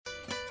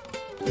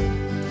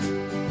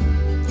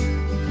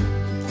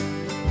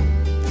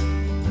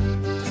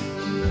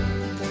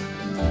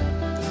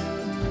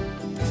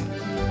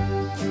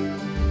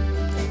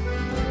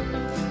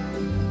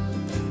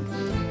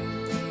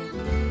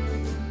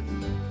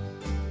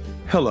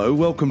Hello,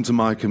 welcome to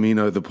My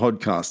Camino, the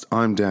podcast.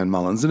 I'm Dan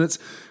Mullins, and it's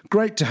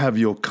great to have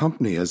your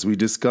company as we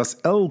discuss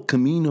El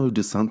Camino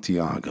de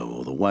Santiago,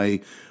 or the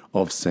Way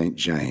of St.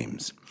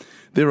 James.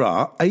 There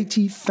are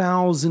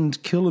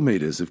 80,000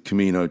 kilometres of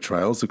Camino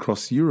trails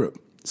across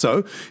Europe.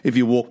 So, if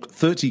you walked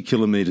 30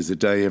 kilometres a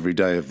day every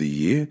day of the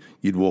year,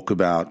 you'd walk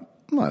about,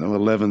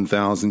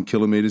 11,000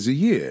 kilometres a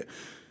year.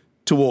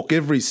 To walk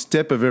every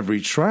step of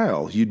every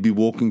trail, you'd be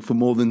walking for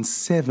more than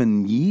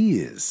 7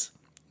 years.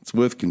 It's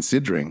worth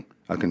considering.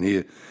 I can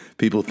hear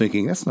people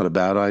thinking, that's not a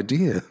bad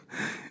idea.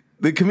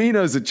 The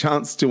Camino is a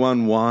chance to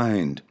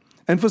unwind,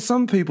 and for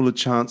some people a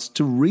chance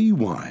to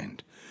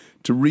rewind,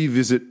 to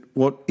revisit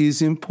what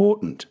is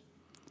important,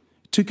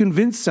 to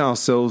convince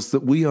ourselves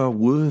that we are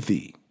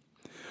worthy.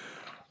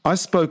 I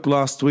spoke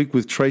last week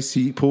with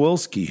Tracy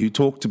Pawelski, who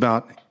talked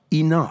about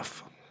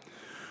enough.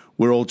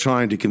 We're all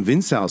trying to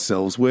convince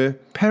ourselves we're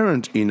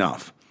parent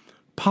enough,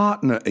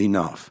 partner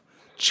enough,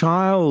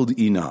 child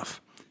enough,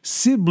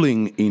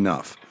 sibling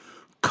enough,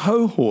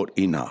 cohort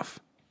enough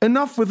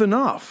with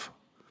enough.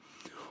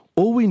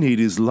 All we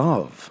need is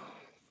love.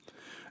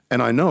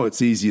 And I know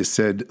it's easier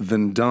said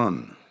than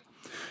done.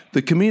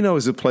 The Camino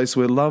is a place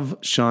where love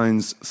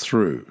shines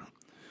through.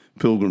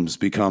 Pilgrims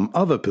become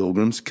other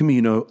pilgrims,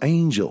 Camino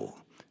Angel.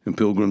 And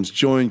pilgrims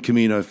join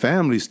Camino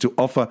families to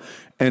offer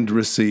and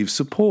receive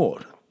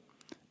support.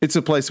 It's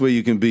a place where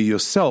you can be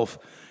yourself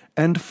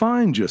and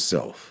find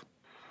yourself.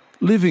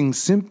 Living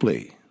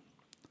simply.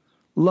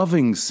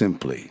 Loving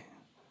simply.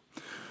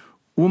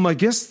 Well, my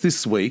guest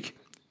this week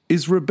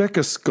is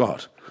Rebecca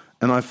Scott,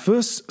 and I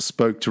first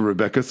spoke to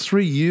Rebecca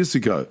 3 years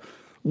ago,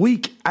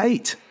 week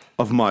 8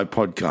 of my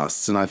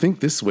podcasts, and I think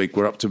this week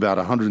we're up to about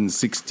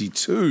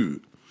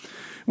 162.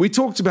 We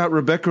talked about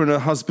Rebecca and her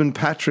husband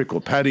Patrick, or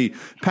Paddy,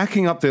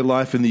 packing up their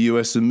life in the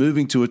US and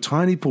moving to a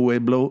tiny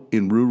pueblo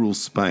in rural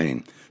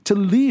Spain to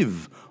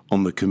live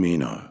on the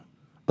Camino,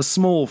 a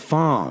small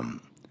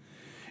farm.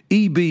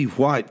 E.B.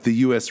 White, the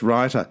US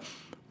writer,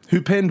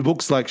 who penned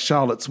books like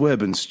Charlotte's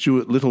Web and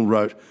Stuart Little,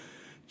 wrote,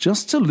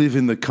 "Just to live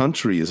in the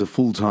country is a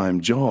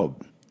full-time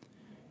job.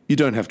 You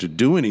don't have to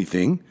do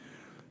anything.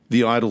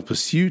 The idle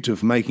pursuit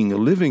of making a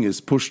living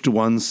is pushed to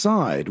one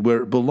side,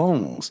 where it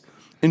belongs,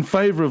 in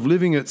favour of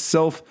living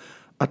itself,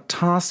 a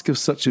task of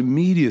such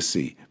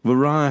immediacy,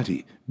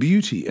 variety,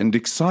 beauty and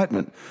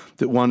excitement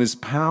that one is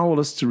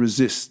powerless to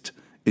resist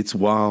its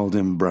wild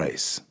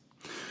embrace."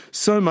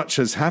 So much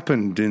has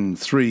happened in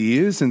 3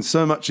 years, and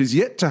so much is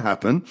yet to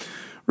happen.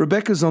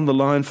 Rebecca's on the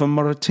line from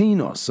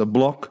Moratinos, a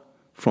block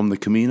from the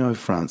Camino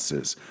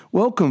Frances.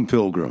 Welcome,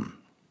 Pilgrim.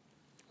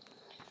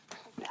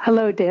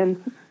 Hello,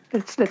 Dan.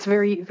 That's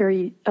very,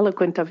 very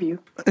eloquent of you.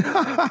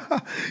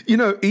 You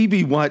know,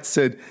 E.B. White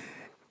said,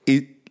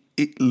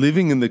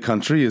 living in the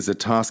country is a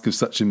task of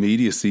such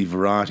immediacy,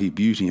 variety,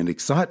 beauty and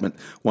excitement,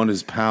 one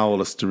is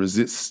powerless to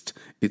resist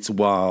its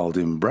wild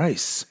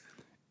embrace.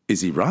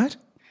 Is he right?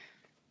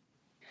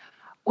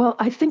 Well,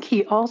 I think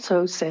he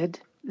also said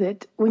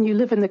that when you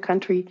live in the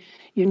country,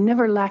 you're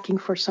never lacking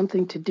for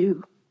something to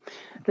do.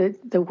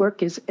 The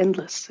work is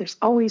endless. There's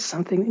always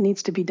something that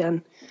needs to be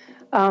done.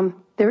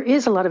 There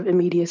is a lot of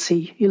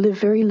immediacy. You live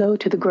very low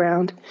to the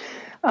ground.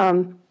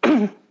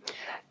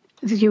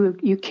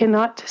 You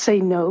cannot say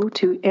no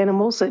to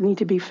animals that need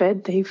to be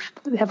fed. They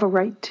have a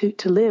right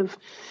to live.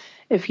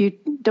 If you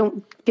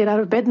don't get out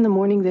of bed in the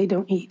morning, they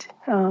don't eat.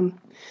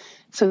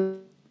 So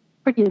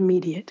pretty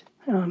immediate.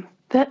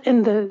 That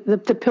and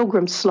the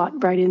pilgrims slot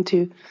right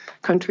into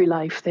country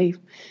life. They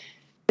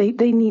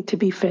need to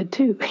be fed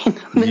too.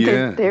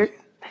 Yeah.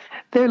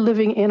 They're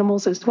living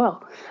animals as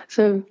well.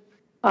 So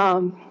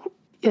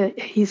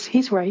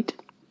he's right.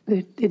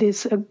 It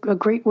is a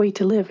great way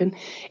to live, and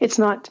it's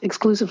not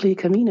exclusively a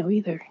Camino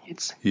either.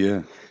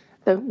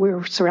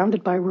 We're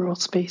surrounded by rural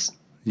space.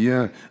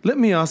 Yeah. Let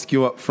me ask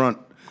you up front,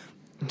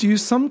 do you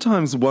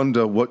sometimes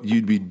wonder what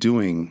you'd be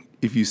doing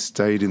if you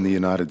stayed in the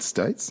United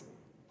States?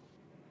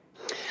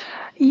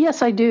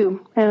 Yes, I do.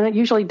 And I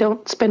usually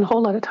don't spend a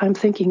whole lot of time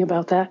thinking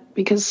about that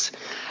because,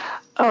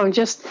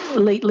 just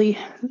lately,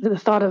 the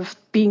thought of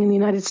being in the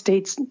United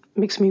States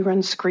makes me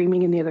run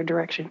screaming in the other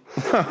direction.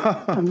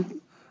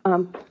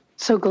 I'm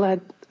so glad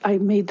I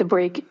made the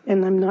break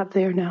and I'm not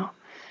there now.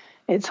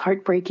 It's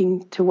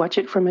heartbreaking to watch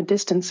it from a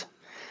distance,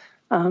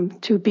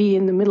 to be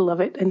in the middle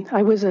of it. And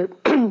I was a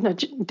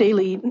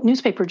daily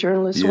newspaper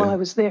journalist while I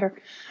was there.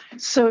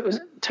 So it was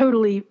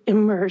totally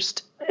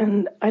immersed.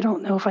 And I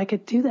don't know if I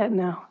could do that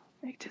now.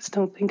 I just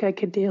don't think I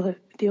could deal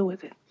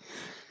with it.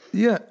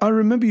 Yeah, I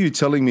remember you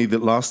telling me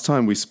that last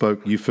time we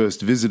spoke, you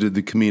first visited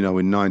the Camino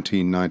in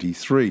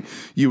 1993.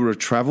 You were a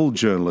travel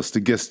journalist, a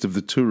guest of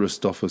the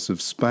Tourist Office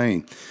of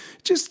Spain.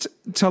 Just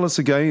tell us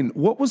again,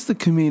 what was the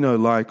Camino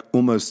like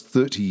almost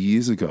 30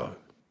 years ago?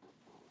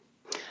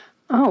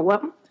 Oh,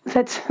 well,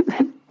 that's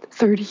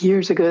 30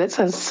 years ago. That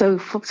sounds so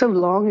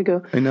long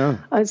ago. I know.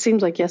 It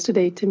seems like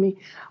yesterday to me.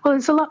 Well,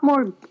 it's a lot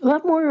more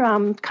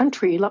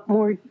country, a lot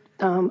more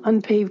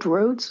unpaved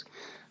roads.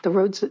 The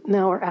roads that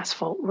now are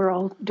asphalt were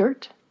all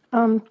dirt.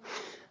 A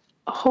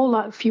whole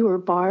lot fewer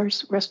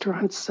bars,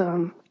 restaurants.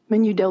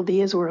 Menu del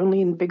Dias were only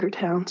in bigger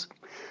towns.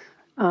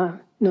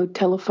 no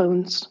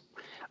telephones,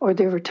 or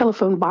there were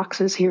telephone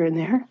boxes here and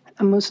there,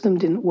 and most of them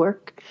didn't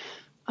work.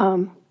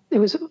 There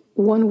was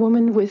one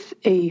woman with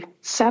a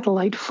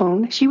satellite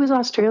phone. She was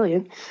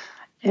Australian,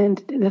 and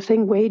the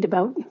thing weighed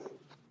about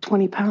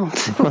 20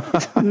 pounds. It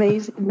was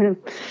amazing.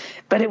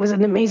 But it was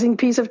an amazing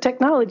piece of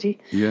technology.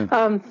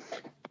 Yeah.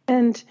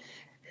 And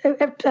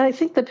I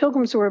think the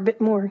Pilgrims were a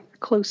bit more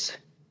close.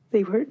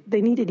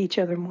 They needed each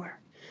other more.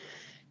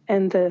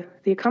 And the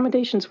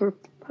accommodations were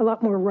a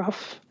lot more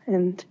rough,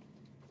 and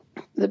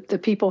the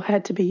people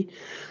had to be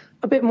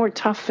a bit more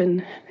tough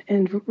and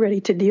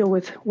ready to deal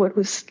with what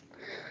was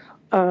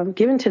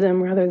given to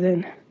them rather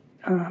than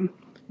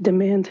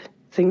demand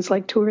things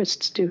like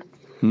tourists do.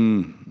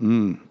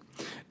 And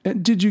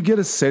did you get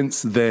a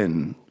sense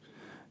then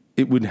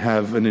it would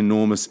have an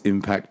enormous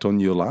impact on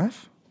your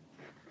life?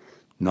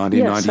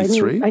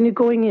 1993? Yes, I knew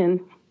going in.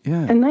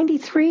 Yeah. And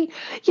 93,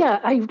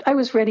 I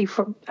was ready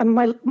for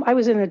I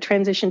was in a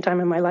transition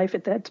time in my life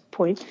at that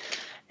point,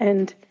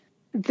 and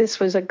this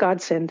was a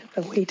godsend,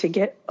 a way to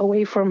get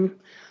away from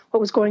what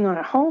was going on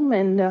at home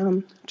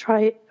and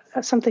try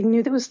something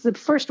new. That was the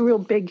first real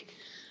big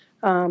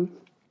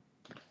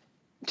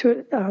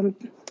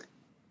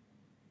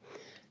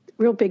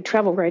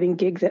travel writing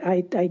gig that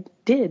I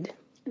did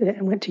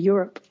and went to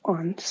Europe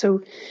on.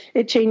 So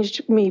it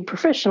changed me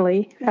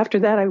professionally. After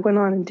that, I went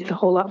on and did a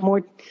whole lot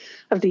more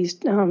of these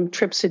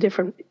trips to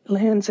different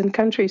lands and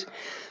countries.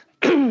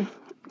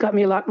 Got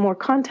me a lot more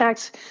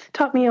contacts,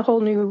 taught me a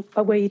whole new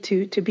way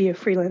to be a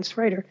freelance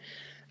writer.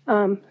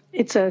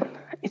 It's a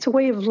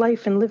way of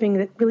life and living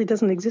that really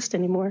doesn't exist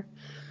anymore.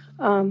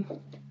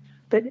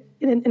 But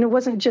it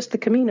wasn't just the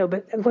Camino,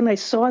 but when I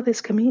saw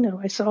this Camino,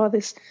 I saw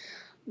this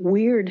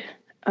weird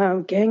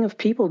gang of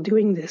people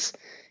doing this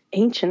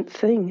ancient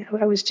thing.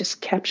 I was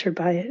just captured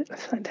by it. I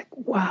thought, like,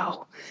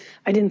 wow,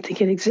 I didn't think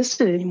it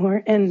existed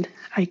anymore, and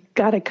I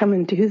got to come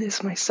and do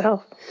this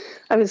myself.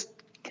 I was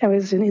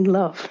in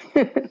love.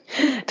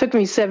 It took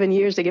me 7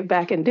 years to get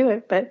back and do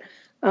it, but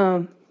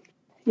I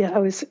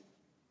was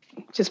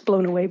just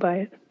blown away by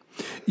it.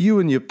 You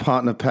and your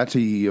partner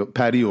Paddy or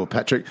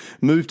Patrick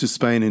moved to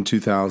Spain in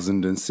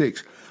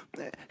 2006.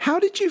 How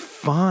did you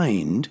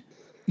find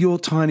your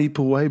tiny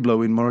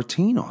pueblo in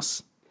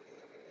Moratinos?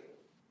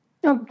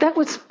 That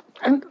was.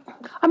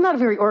 I'm not a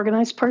very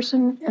organized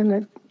person in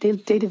a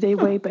day-to-day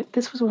way, but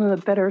this was one of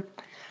the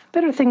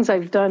better things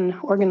I've done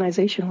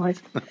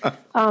organization-wise.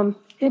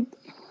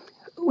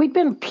 We'd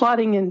been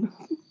plotting and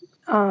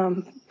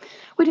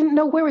we didn't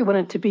know where we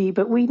wanted to be,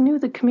 but we knew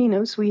the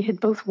Caminos. We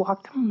had both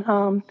walked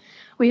them.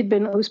 We had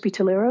been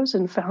Hospitaleros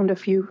and found a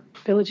few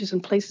villages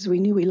and places we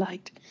knew we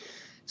liked.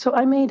 So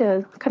I made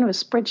a kind of a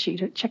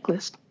spreadsheet, a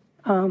checklist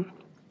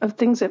of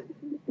things that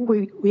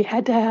we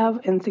had to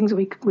have and things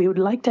we would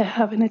like to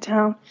have in a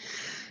town.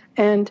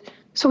 And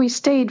so we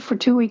stayed for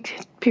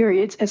 2-week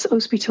periods as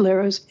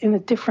Hospitaleros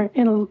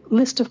in a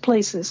list of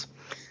places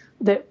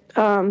that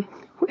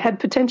had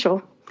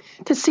potential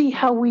to see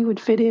how we would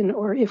fit in,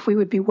 or if we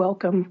would be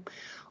welcome,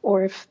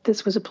 or if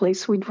this was a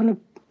place we'd want to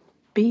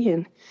be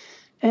in.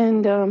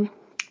 And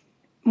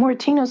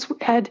Moratinos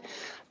had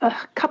a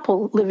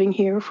couple living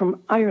here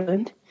from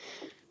Ireland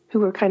who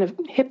were kind of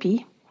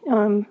hippie.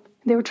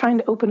 They were trying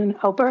to open an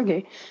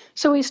albergue.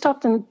 So we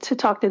stopped to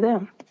talk to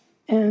them.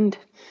 And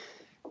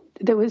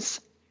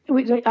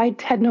I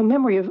had no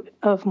memory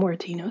of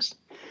Moratinos,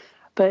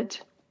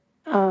 but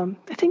I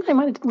think I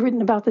might have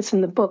written about this in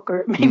the book,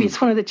 or maybe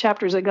it's one of the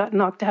chapters that got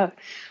knocked out.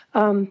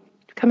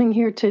 Coming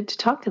here to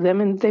talk to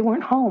them, and they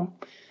weren't home.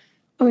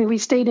 I mean, we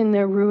stayed in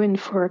their ruin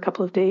for a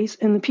couple of days,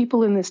 and the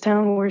people in this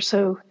town were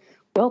so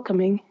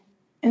welcoming,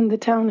 and the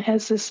town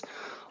has this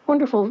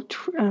wonderful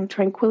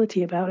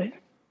tranquility about it.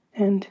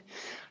 And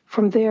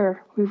from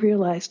there, we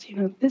realized,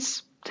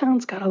 this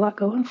town's got a lot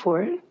going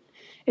for it.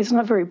 It's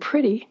not very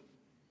pretty,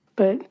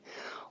 but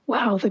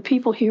wow, the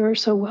people here are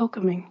so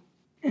welcoming.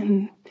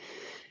 And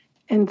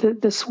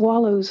the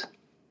swallows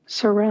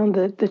surround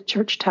the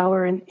church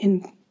tower and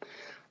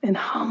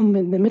hum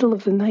in the middle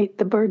of the night.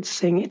 The birds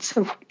sing. It's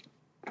a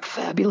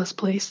fabulous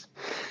place.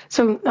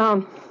 So,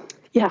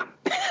 yeah,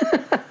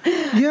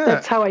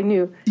 that's how I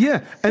knew.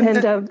 Yeah,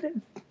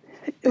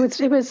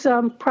 it was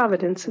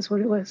Providence is what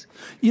it was.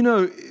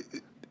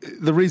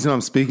 The reason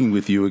I'm speaking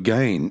with you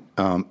again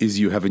is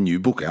you have a new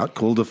book out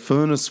called A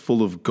Furnace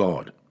Full of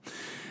God.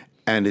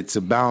 And it's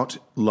about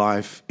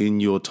life in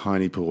your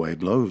tiny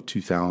pueblo,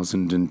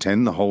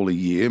 2010, the whole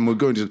year. And we're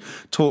going to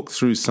talk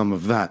through some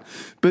of that.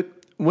 But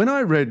when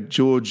I read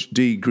George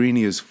D.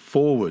 Greenier's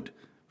foreword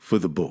for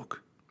the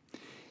book,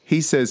 he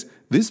says,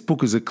 this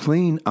book is a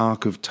clean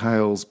arc of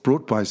tales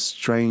brought by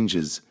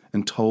strangers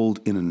and told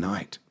in a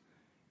night.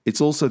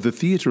 It's also the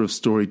theatre of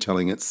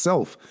storytelling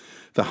itself,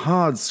 the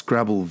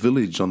hard-scrabble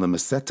village on the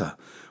Meseta,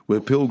 where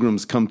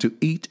pilgrims come to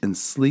eat and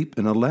sleep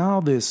and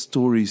allow their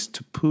stories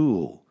to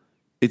pool.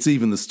 It's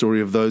even the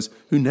story of those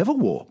who never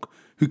walk,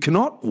 who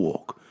cannot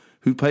walk,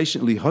 who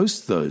patiently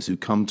host those who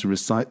come to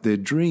recite their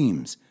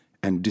dreams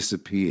and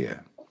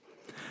disappear.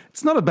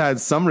 It's not a bad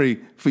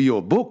summary for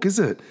your book, is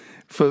it?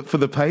 For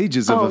the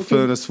pages of A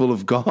Furnace Full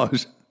of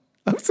God.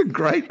 That's a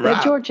great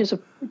rap. George is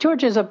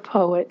a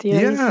poet. You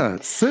know, yeah,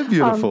 it's so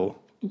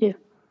beautiful. Yeah.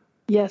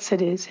 Yes,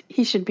 it is.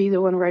 He should be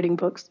the one writing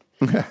books.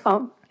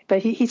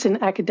 But he's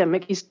an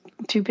academic. He's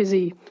too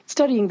busy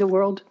studying the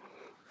world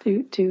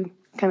to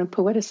kind of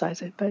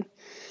poeticize it. But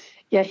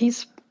yeah,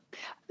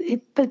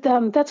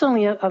 that's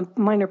only a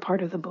minor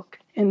part of the book.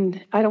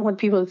 And I don't want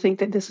people to think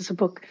that this is a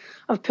book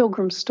of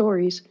pilgrim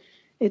stories.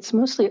 It's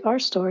mostly our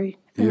story.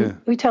 Yeah.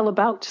 We tell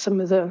about some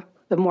of the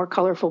more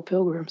colorful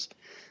pilgrims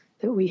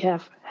that we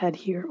have had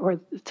here, or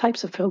the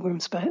types of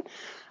pilgrims. But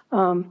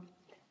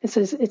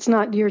it's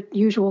not your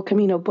usual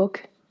Camino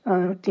book.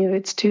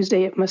 It's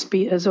Tuesday, it must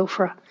be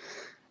Azofra.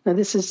 Now,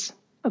 this is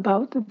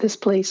about this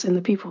place and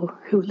the people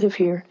who live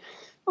here.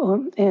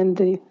 And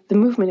the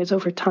movement is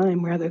over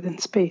time rather than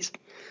space.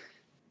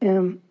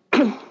 And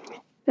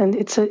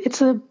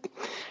it's a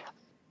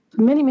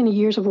many, many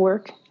years of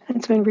work.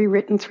 It's been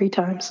rewritten 3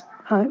 times.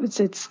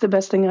 It's the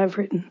best thing I've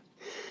written.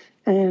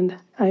 And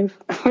I'm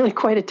really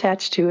quite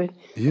attached to it.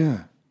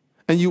 Yeah.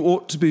 And you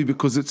ought to be,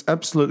 because it's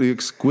absolutely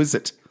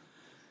exquisite.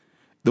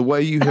 The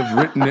way you have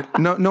written it.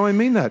 No, I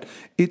mean that.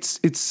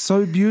 It's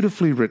so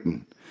beautifully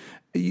written.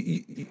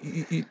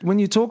 When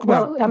you talk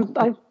about...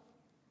 Well,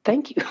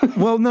 thank you.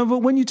 Well, no, but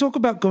when you talk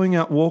about going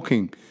out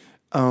walking,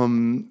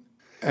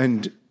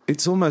 and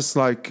it's almost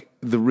like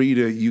the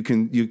reader, you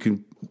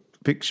can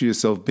picture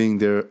yourself being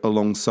there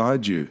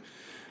alongside you.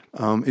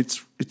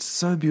 It's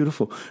so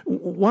beautiful.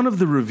 One of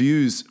the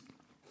reviews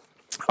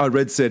I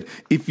read said,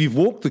 if you've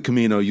walked the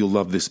Camino, you'll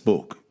love this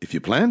book. If you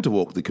plan to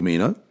walk the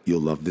Camino,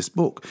 you'll love this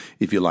book.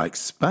 If you like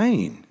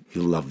Spain,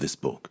 you'll love this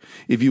book.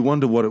 If you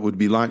wonder what it would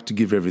be like to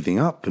give everything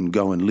up and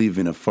go and live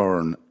in a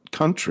foreign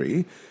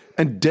country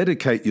and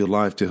dedicate your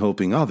life to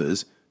helping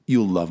others,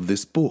 you'll love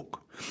this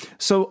book.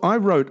 So I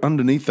wrote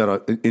underneath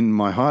that, in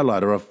my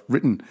highlighter, I've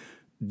written,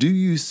 do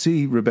you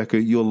see,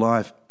 Rebecca, your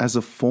life as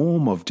a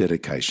form of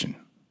dedication?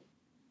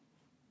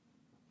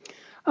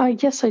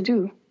 Yes, I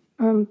do.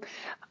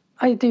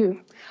 I do.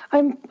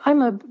 I'm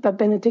a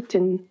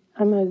Benedictine.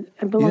 I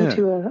belong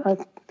to a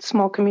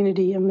small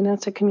community, a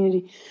monastic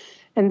community,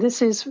 and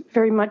this is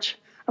very much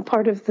a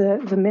part of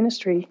the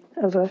ministry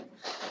of a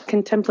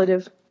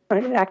contemplative,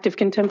 active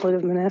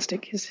contemplative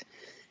monastic is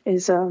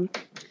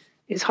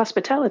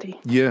hospitality.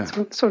 Yeah,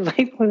 it's sort of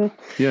like one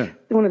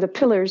of the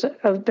pillars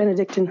of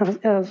Benedictine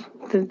of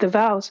the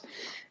vows,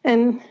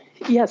 and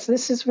yes,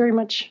 this is very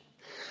much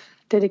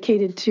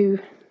dedicated to.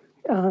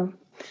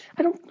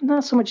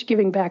 Not so much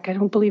giving back. I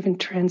don't believe in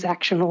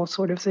transactional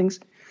sort of things.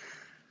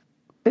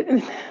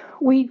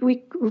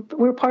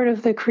 We're part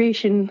of the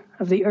creation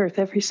of the earth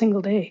every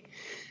single day,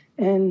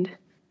 and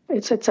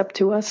it's up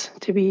to us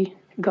to be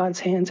God's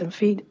hands and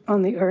feet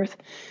on the earth,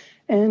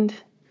 and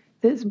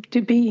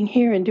to being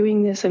here and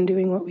doing this and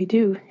doing what we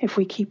do. If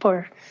we keep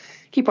our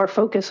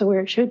focus where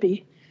it should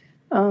be,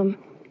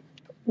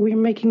 we're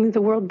making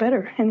the world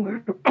better, and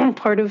we're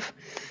part of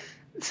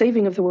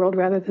saving of the world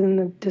rather than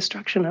the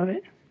destruction of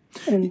it.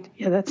 And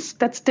yeah,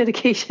 that's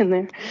dedication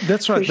there.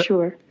 That's right. For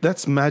sure.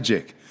 That's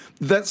magic.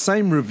 That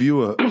same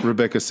reviewer,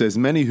 Rebecca, says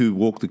many who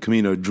walk the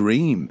Camino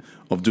dream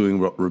of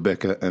doing what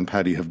Rebecca and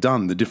Patty have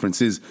done. The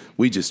difference is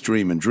we just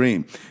dream and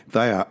dream.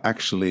 They are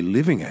actually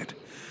living it.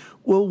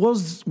 Well,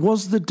 was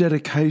the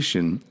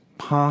dedication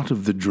part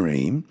of the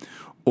dream,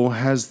 or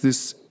has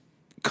this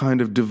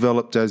kind of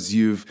developed as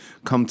you've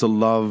come to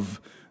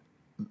love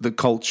the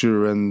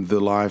culture and the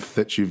life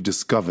that you've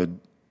discovered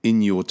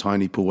in your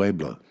tiny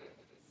pueblo?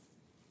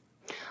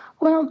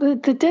 Well, the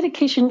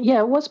dedication,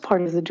 it was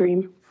part of the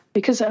dream,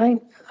 because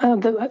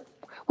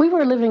we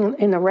were living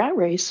in a rat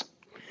race,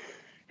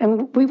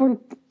 and we were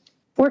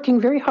working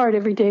very hard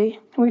every day.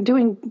 We were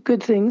doing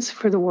good things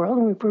for the world,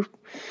 and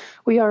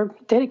we are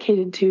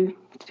dedicated to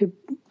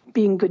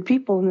being good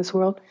people in this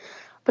world,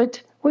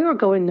 but we were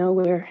going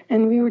nowhere,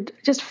 and we were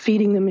just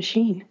feeding the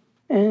machine.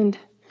 And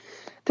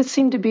that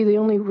seemed to be the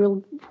only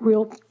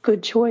real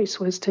good choice,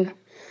 was to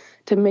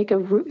make a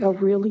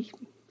really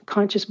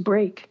conscious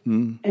break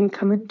and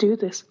come and do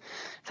this.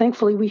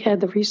 Thankfully, we had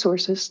the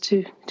resources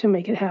to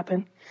make it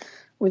happen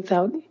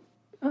without.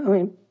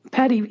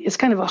 Patty is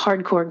kind of a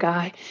hardcore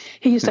guy.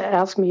 He used to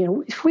ask me,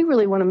 if we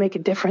really want to make a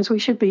difference, we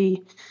should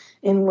be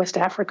in West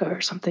Africa or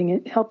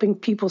something, helping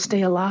people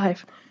stay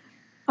alive.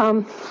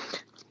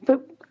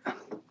 But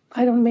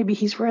I don't. Maybe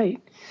he's right.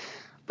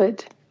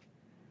 But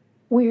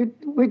we're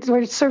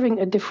serving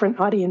a different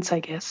audience,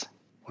 I guess.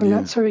 We're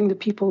not serving the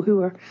people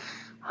who are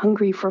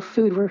hungry for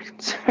food. We're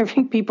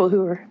serving people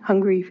who are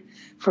hungry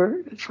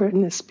for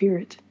in the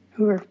spirit,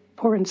 who are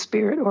poor in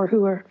spirit, or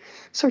who are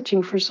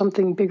searching for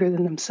something bigger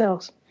than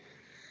themselves.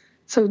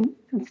 So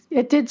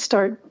it did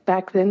start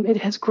back then. It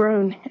has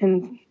grown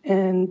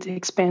and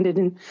expanded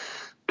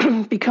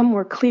and become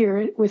more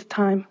clear with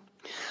time.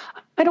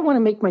 I don't want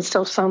to make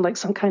myself sound like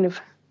some kind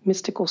of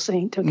mystical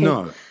saint, okay?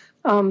 No.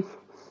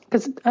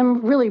 Because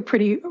I'm really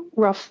pretty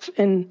rough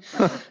and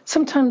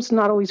sometimes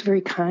not always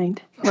very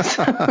kind.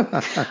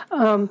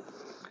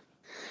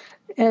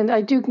 And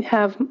I do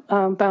have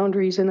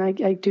boundaries, and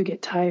I do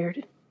get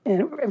tired.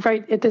 And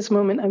right at this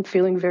moment, I'm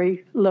feeling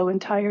very low and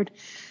tired,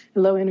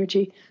 low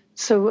energy.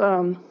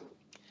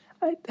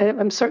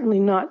 I'm certainly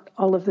not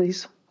all of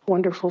these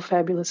wonderful,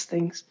 fabulous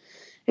things.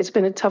 It's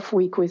been a tough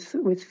week with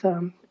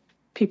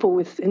people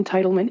with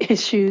entitlement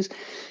issues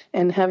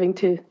and having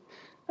to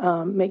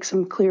make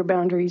some clear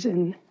boundaries.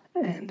 And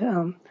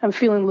I'm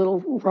feeling a little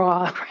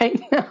raw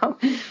right now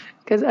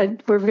because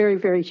we're very,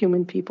 very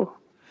human people.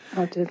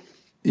 I have to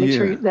make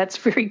sure that's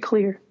very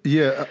clear.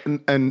 Yeah,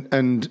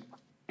 and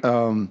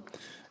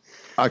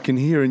I can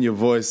hear in your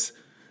voice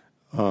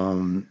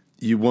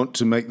you want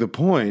to make the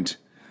point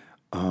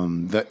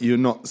that you're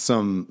not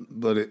some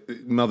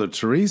Mother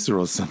Teresa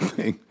or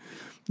something,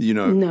 you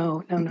know.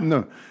 No.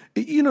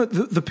 You know,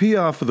 the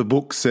PR for the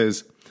book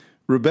says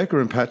Rebecca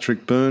and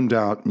Patrick, burned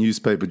out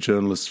newspaper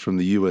journalists from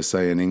the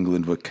USA and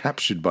England, were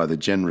captured by the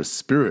generous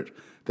spirit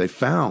they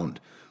found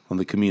on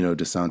the Camino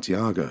de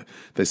Santiago.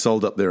 They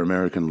sold up their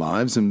American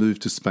lives and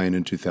moved to Spain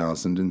in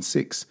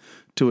 2006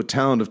 to a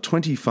town of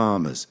 20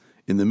 farmers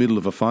in the middle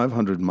of a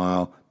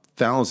 500-mile,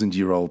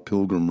 1,000-year-old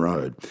pilgrim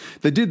road.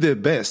 They did their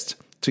best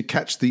to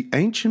catch the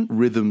ancient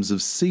rhythms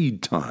of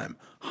seed time,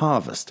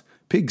 harvest,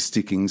 pig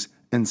stickings,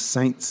 and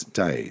saints'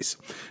 days.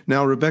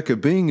 Now, Rebecca,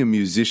 being a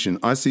musician,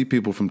 I see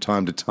people from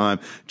time to time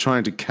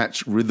trying to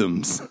catch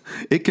rhythms.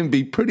 It can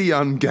be pretty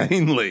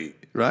ungainly,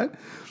 right?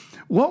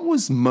 What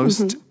was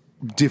most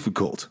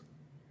difficult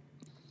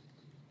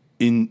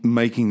in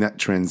making that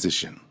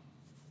transition?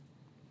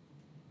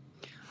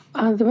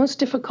 The most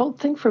difficult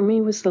thing for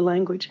me was the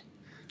language.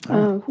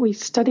 We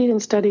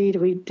studied.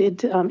 We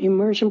did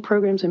immersion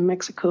programs in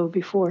Mexico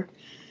before.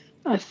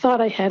 I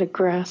thought I had a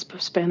grasp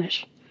of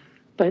Spanish,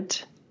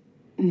 but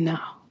no.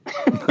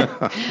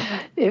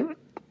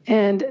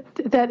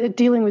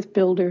 Dealing with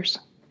builders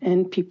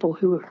and people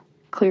who are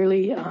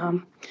clearly,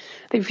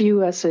 they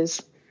view us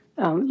as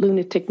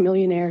lunatic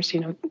millionaires,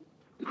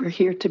 we're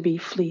here to be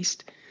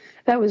fleeced.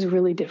 That was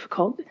really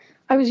difficult.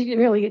 I was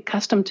really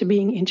accustomed to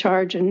being in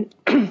charge and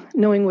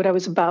knowing what I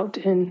was about.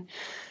 And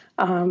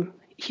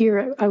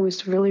here I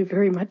was really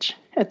very much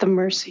at the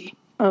mercy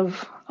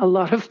of a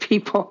lot of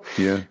people.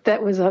 Yeah.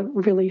 That was a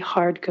really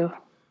hard go.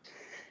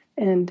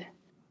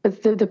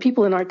 But the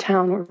people in our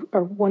town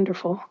are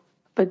wonderful.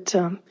 But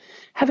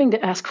having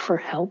to ask for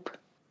help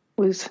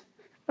was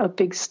a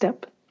big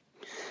step.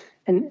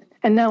 And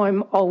now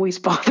I'm always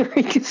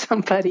bothering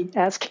somebody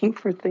asking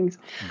for things.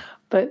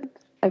 But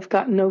I've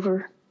gotten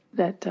over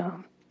that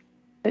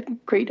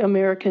great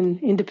American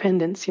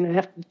independence. You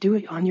have to do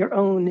it on your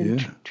own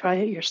and try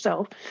it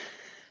yourself.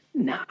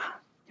 Nah,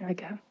 I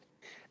got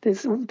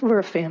this. We're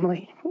a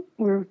family.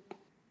 We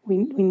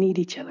need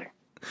each other.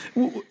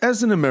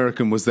 As an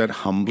American, was that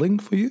humbling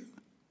for you?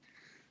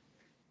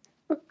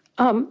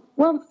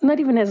 Well, not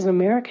even as an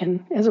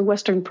American, as a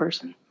Western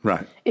person.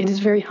 Right. It is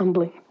very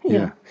humbling.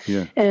 Yeah.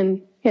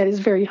 And it is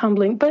very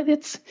humbling, but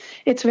it's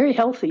very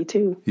healthy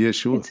too. Yeah,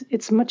 sure.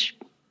 It's much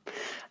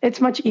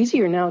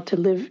easier now to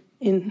live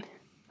in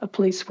a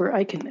place where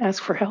I can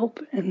ask for help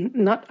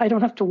and I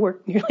don't have to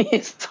work nearly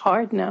as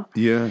hard now.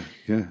 Yeah.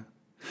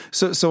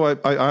 So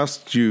I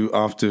asked you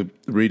after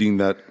reading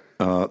that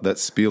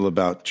spiel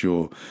about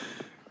your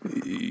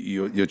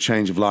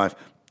change of life,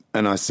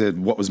 and I said,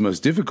 what was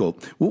most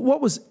difficult? Well, what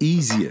was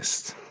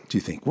easiest, do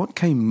you think? What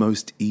came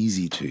most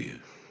easy to you?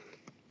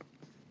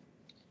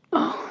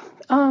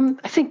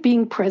 I think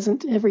being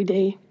present every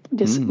day,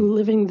 just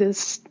living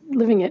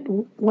it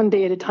one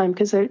day at a time,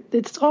 because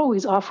it's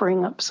always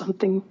offering up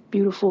something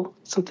beautiful,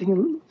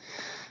 something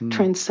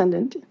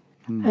transcendent.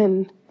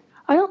 And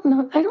I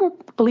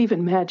don't believe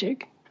in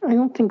magic. I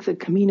don't think the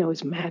Camino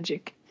is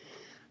magic.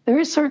 There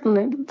is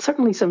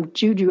certainly some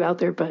juju out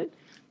there, but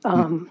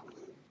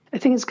I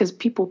think it's because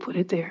people put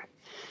it there.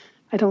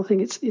 I don't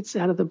think it's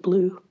out of the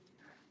blue.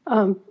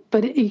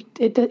 But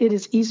it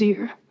is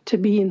easier to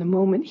be in the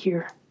moment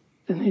here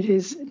than it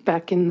is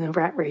back in the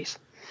rat race,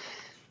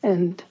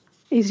 and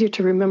easier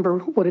to remember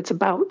what it's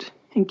about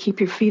and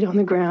keep your feet on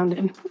the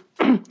ground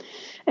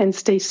and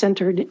stay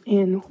centered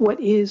in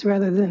what is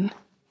rather than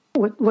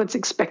what's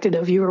expected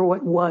of you or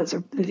what was,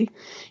 or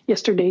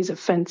yesterday's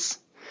offense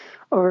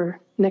or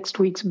next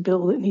week's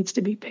bill that needs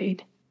to be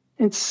paid.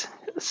 It's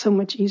so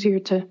much easier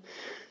to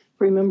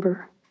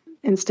remember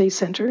and stay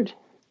centered.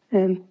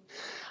 And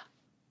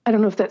I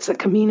don't know if that's a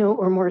Camino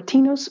or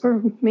Moratinos,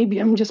 or maybe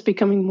I'm just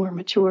becoming more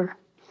mature.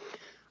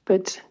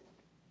 But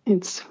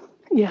this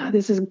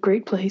is a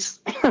great place.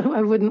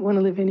 I wouldn't want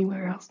to live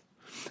anywhere else.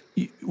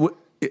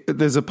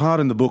 There's a part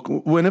in the book,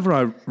 whenever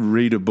I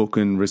read a book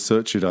and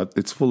research it,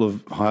 it's full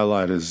of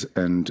highlighters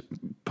and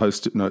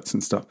Post-it notes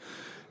and stuff.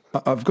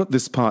 I've got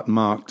this part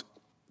marked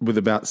with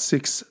about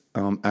 6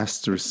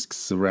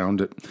 asterisks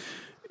around it.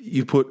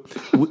 You put,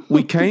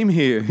 we came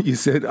here, you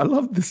said, I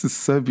love this, is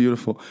so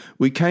beautiful.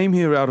 We came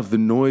here out of the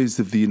noise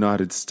of the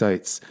United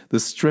States, the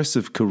stress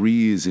of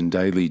careers in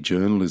daily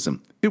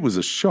journalism. It was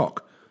a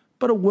shock,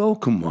 but a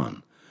welcome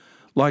one.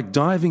 Like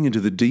diving into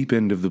the deep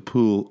end of the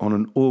pool on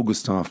an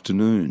August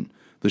afternoon.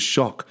 The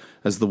shock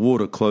as the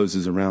water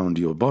closes around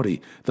your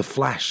body. The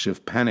flash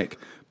of panic,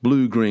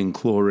 blue-green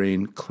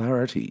chlorine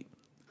clarity.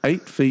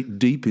 8 feet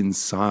deep in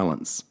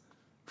silence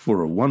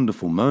for a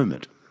wonderful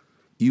moment.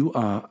 you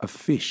are a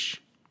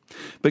fish.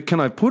 But can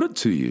I put it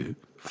to you,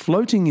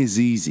 floating is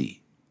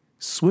easy.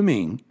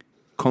 Swimming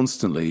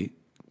constantly,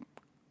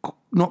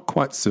 not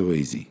quite so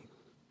easy.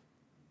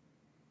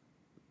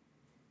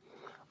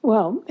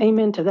 Well,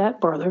 amen to that,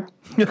 brother.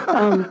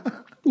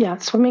 Yeah,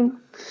 swimming.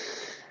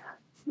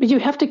 But you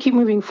have to keep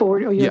moving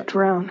forward or you'll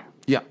drown.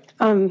 Yeah.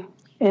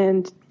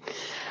 And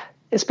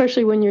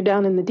especially when you're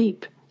down in the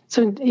deep.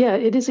 So, yeah,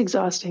 it is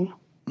exhausting.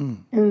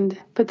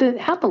 But then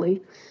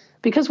happily,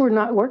 because we're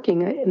not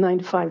working a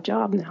 9-to-5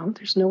 job now,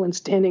 there's no one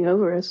standing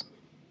over us,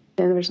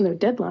 and there's no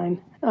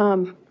deadline,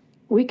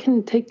 we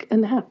can take a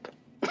nap.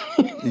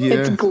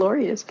 It's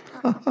glorious.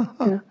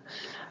 Yeah.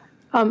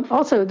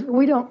 Also,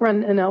 we don't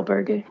run an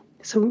albergue,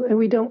 so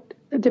we don't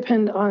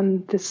depend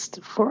on this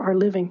for our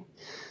living.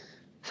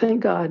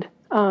 Thank God.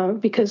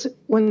 Because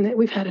when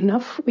we've had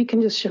enough, we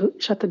can just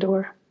shut the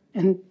door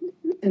and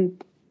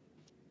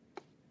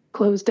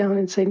close down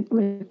and say,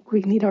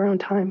 we need our own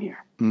time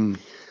here.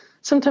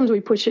 Sometimes we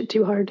push it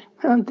too hard.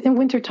 In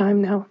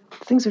wintertime now,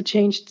 things have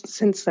changed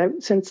since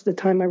the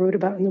time I wrote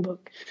about in the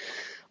book.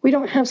 We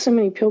don't have so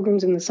many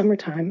pilgrims in the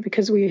summertime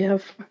because we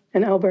have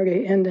an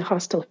albergue and a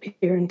hostel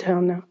here in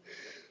town now.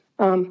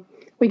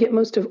 We get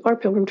most of our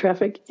pilgrim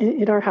traffic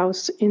at our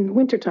house in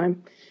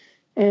wintertime,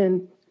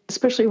 and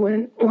especially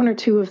when one or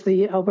two of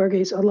the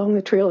albergues along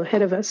the trail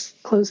ahead of us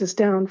closes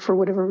down for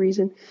whatever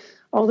reason,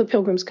 all the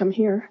pilgrims come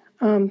here.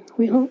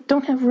 We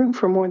don't have room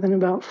for more than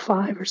about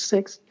 5 or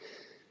 6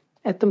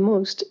 at the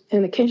most,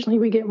 and occasionally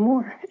we get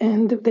more,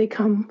 and they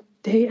come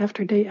day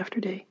after day after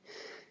day,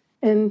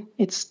 and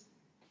it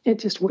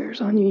just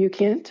wears on you.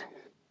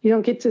 You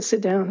don't get to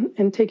sit down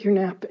and take your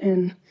nap,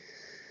 and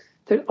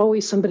there's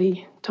always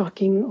somebody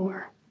talking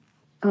or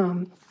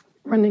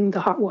running the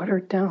hot water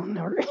down,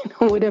 or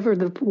whatever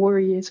the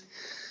worry is.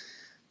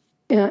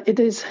 Yeah, it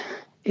is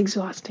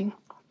exhausting.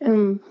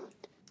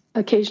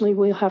 Occasionally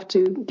we'll have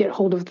to get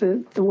hold of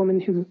the woman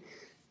who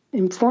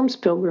informs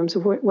pilgrims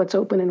of what's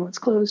open and what's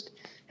closed,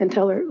 and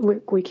tell her,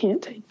 we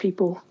can't take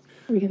people.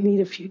 We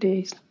need a few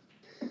days.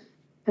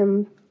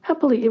 And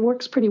happily, it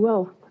works pretty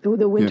well.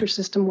 The winter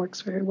system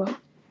works very well.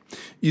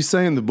 You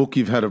say in the book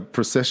you've had a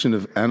procession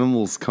of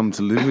animals come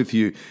to live with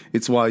you.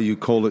 It's why you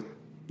call it,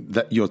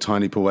 that your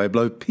tiny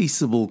pueblo,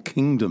 peaceable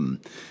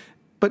kingdom.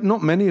 But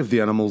not many of the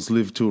animals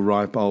live to a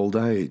ripe old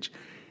age.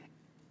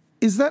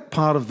 Is that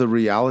part of the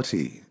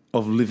reality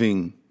of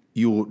living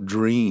your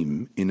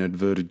dream, in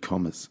inverted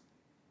commas?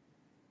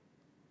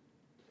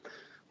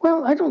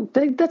 Well, I don't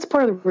think that's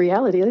part of the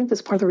reality. I think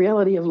that's part of the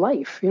reality of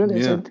life.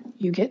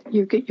 You get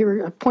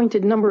your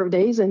appointed number of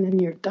days, and then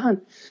you're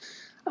done.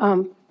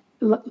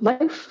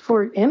 Life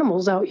for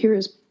animals out here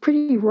is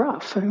pretty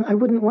rough. I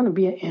wouldn't want to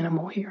be an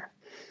animal here.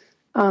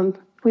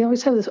 We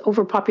always have this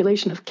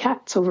overpopulation of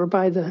cats over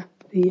by the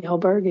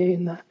albergue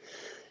and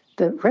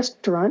the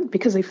restaurant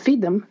because they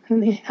feed them,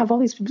 and they have all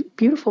these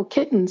beautiful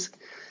kittens,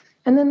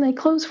 and then they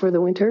close for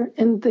the winter,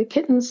 and the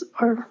kittens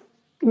are,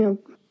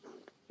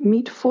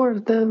 meat for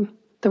the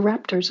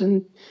raptors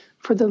and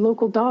for the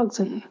local dogs,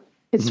 and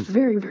it's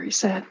very, very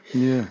sad.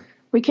 Yeah,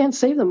 we can't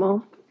save them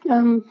all,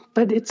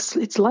 but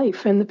it's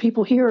life, and the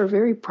people here are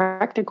very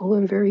practical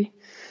and very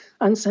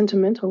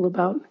unsentimental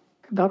about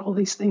all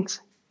these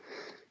things.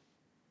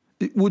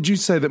 Would you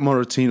say that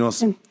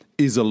Moratinos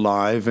is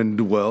alive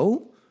and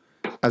well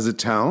as a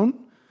town?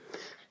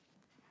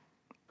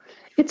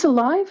 It's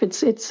alive.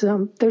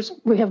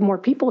 We have more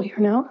people here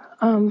now.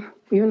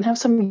 We even have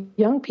some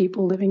young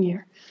people living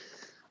here.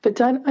 But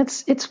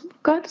it's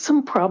got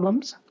some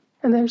problems,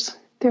 and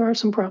there are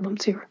some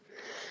problems here,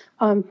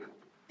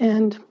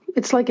 and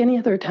it's like any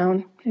other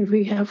town.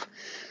 We have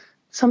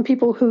some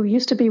people who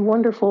used to be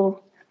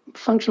wonderful,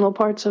 functional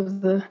parts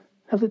of the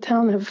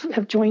town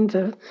have joined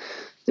the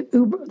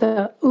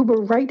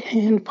Uber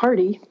right-hand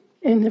party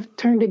and have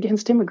turned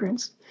against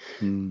immigrants.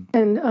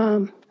 And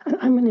I'm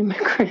an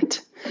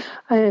immigrant,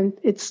 and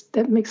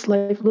that makes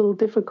life a little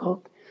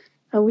difficult.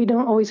 We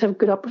don't always have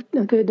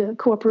good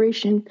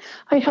cooperation.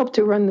 I help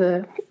to run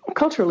the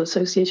cultural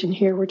association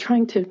here. We're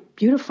trying to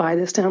beautify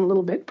this town a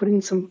little bit, put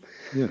in some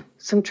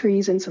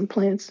trees and some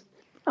plants,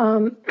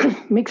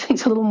 make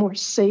things a little more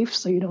safe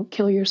so you don't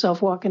kill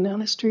yourself walking down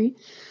the street.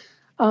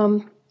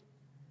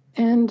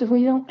 And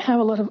we don't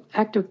have a lot of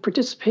active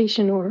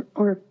participation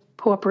or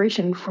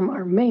cooperation from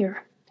our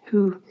mayor,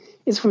 who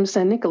is from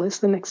San Nicolas,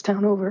 the next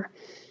town over.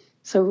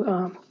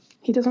 So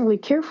he doesn't really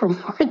care for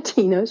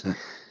Moratinos.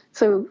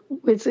 So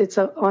it's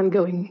an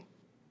ongoing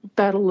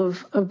battle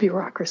of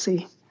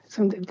bureaucracy.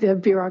 So the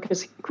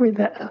bureaucracy,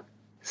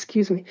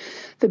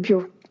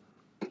 the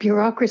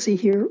bureaucracy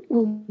here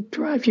will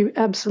drive you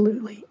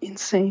absolutely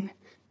insane.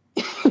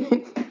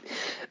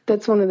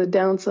 That's one of the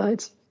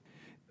downsides.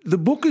 The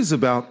book is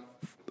about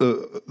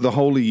the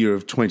holy year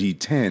of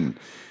 2010.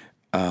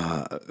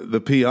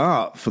 The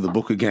PR for the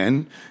book,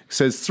 again,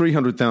 says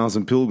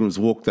 300,000 pilgrims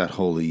walked that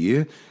holy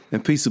year,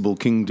 and Peaceable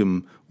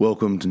Kingdom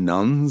welcomed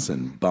nuns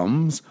and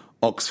bums,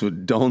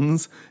 Oxford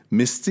dons,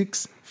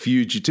 mystics,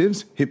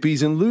 fugitives,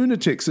 hippies and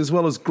lunatics, as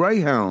well as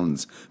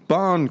greyhounds,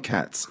 barn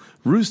cats,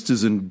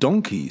 roosters and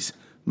donkeys,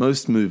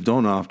 Most moved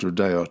on after a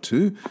day or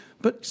two,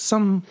 but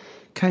some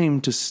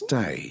came to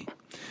stay.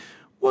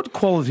 What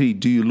quality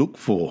do you look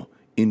for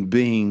in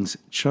beings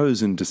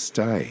chosen to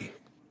stay?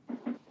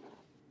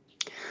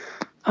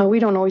 We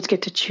don't always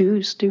get to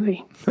choose, do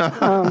we?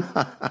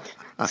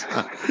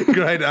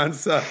 Great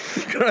answer.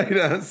 Great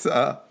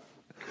answer.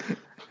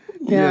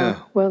 Yeah.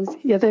 Well,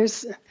 yeah.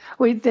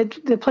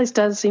 The place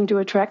does seem to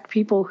attract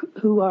people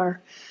who want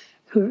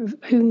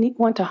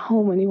a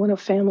home and who want a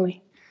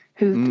family,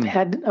 who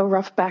had a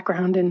rough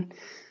background, and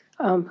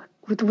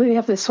we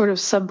have this sort of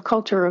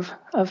subculture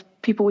of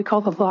people we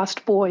call the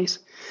lost boys,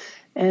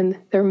 and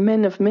they're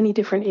men of many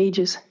different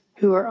ages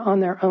who are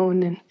on their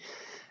own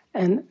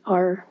and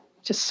are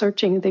just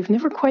searching. They've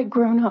never quite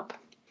grown up,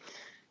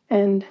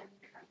 and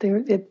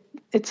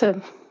it's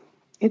a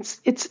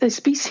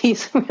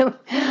species, really.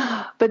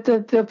 But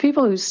the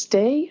people who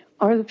stay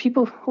are the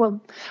people. Well,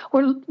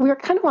 we're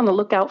kind of on the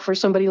lookout for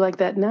somebody like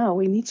that now.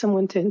 We need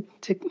someone to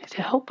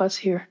help us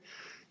here,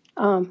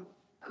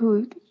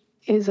 who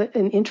is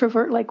an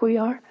introvert like we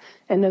are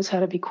and knows how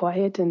to be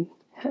quiet and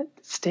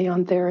stay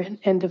on their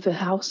end of the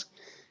house,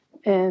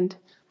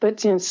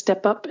 but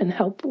step up and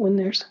help when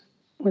there's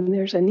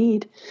a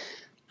need,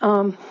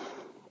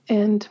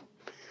 and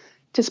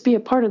just be a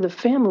part of the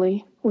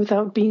family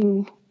without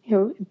being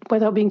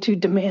too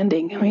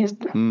demanding. I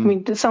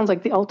mean, this sounds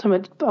like the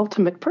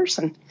ultimate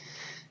person.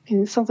 I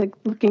mean, it sounds like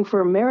looking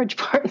for a marriage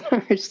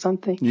partner or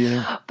something.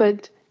 Yeah.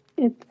 But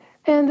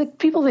the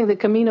people think that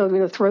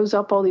Camino throws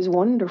up all these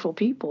wonderful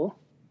people.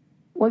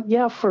 Well,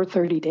 yeah, for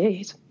 30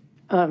 days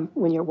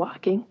when you're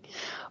walking,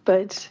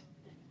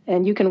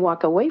 and you can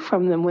walk away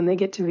from them when they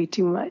get to be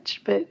too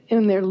much. But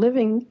when they're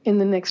living in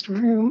the next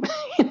room,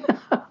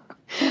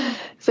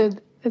 so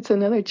it's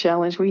another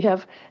challenge.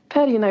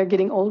 Patty and I are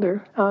getting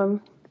older.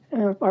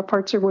 Our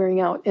parts are wearing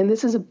out, and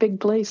this is a big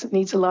place. It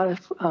needs a lot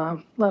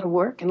of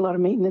work and a lot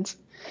of maintenance,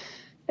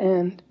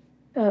 and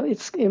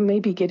it may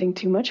be getting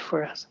too much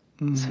for us.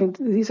 So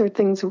these are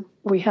things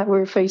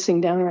we're facing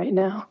down right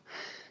now.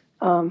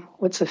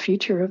 What's the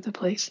future of the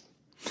place,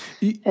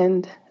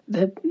 and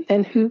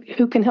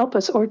who can help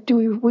us, or do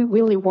we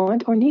really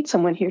want or need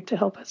someone here to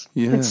help us?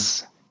 Yeah.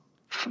 It's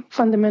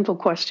fundamental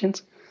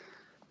questions,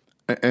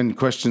 and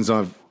questions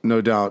I've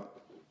no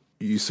doubt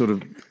you sort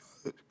of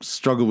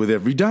struggle with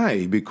every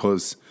day,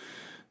 because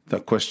they're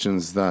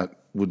questions that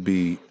would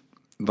be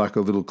like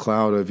a little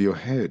cloud over your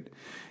head.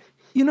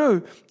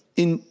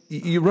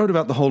 You wrote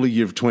about the Holy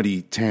Year of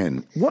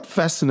 2010. What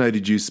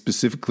fascinated you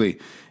specifically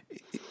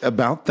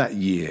about that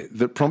year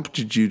that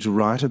prompted you to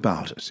write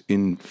about it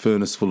in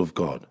Furnace Full of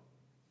God?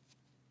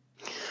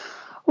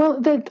 Well,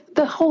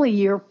 the Holy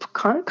Year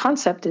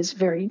concept is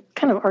very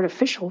kind of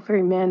artificial,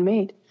 very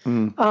man-made.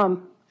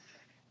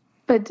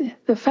 But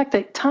the fact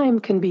that time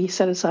can be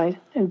set aside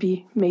and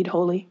be made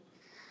holy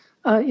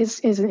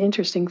is an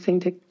interesting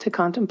thing to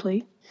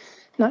contemplate.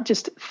 Not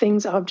just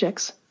things,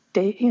 objects,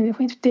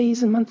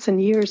 days and months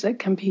and years that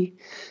can be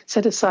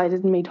set aside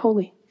and made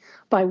holy.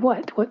 By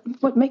what?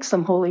 What makes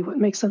them holy? What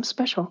makes them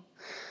special?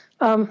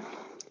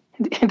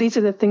 These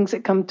are the things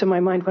that come to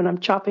my mind when I'm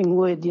chopping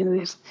wood.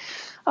 This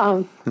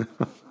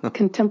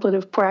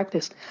contemplative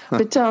practice.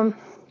 But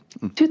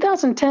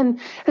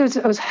 2010,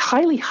 it was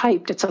highly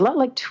hyped. It's a lot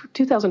like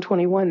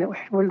 2021 that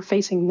we're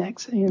facing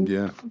next,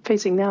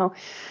 facing now.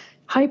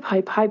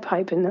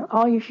 Hype, and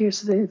all you hear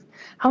is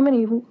how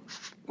many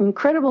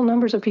incredible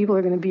numbers of people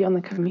are going to be on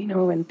the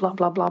Camino and blah,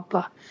 blah, blah,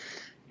 blah.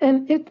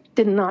 And it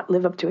did not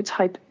live up to its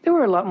hype. There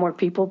were a lot more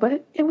people,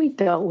 but we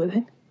dealt with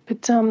it.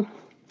 But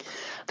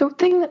the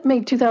thing that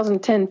made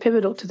 2010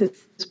 pivotal to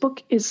this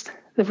book is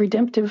the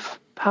redemptive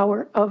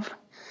power of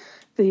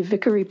the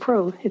Vicary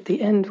Pro at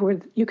the end, where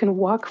you can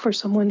walk for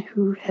someone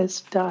who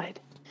has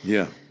died.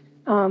 Yeah.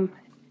 And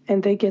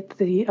they get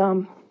the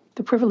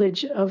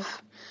privilege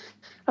of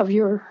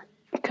your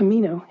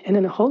Camino, and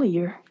in a holy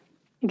year,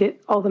 you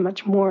get all the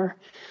much more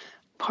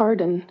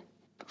pardon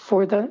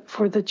for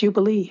the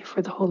Jubilee,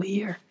 for the holy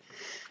year.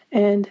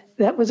 And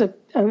that was an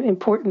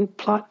important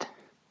plot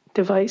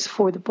device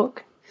for the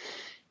book.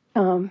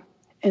 And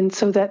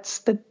so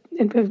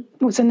it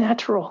was a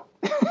natural.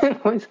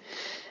 It was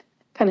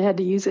kind of had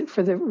to use it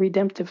for the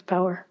redemptive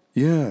power.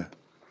 Yeah.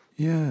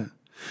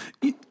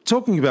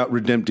 Talking about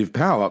redemptive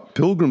power,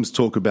 pilgrims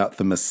talk about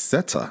the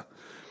Meseta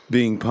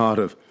being part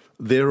of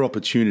their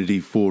opportunity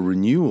for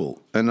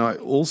renewal. And I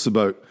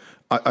also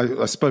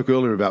I spoke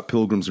earlier about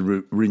pilgrims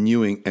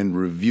renewing and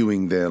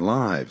reviewing their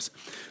lives.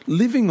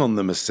 Living on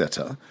the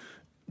Meseta,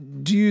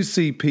 do you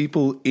see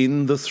people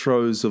in the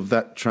throes of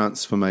that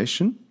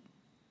transformation?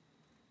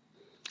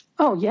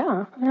 Oh,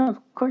 yeah, of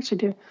course you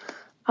do.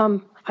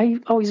 I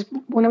always,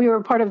 when we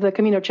were part of the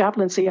Camino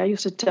chaplaincy, I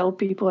used to tell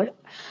people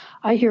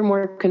I hear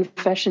more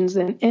confessions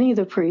than any of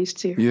the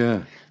priests here.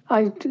 Yeah.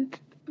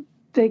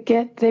 They've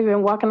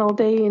been walking all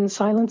day in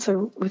silence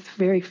or with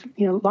very,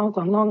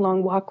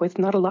 long walk with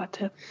not a lot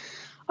to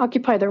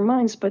occupy their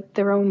minds, but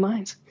their own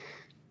minds.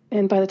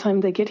 And by the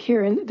time they get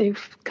here and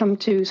they've come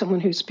to someone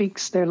who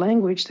speaks their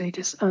language, they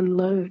just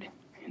unload.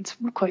 It's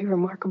quite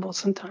remarkable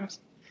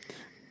sometimes.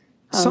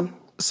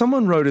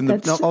 Someone wrote in the...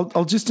 No,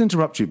 I'll just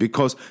interrupt you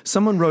because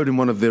someone wrote in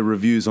one of their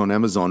reviews on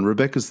Amazon,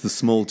 Rebecca's the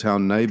small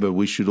town neighbour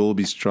we should all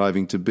be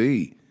striving to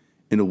be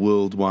in a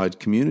worldwide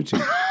community.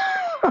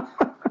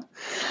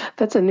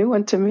 That's a new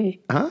one to me.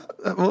 Huh?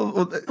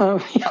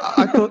 Yeah.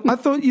 I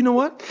thought, you know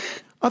what?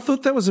 I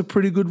thought that was a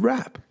pretty good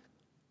rap.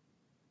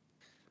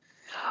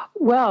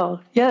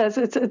 Well, yes,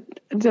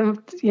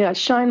 yeah,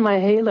 shine my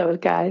halo,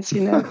 guys,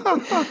 you know.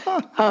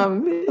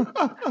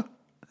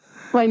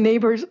 My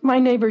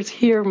neighbors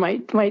here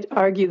might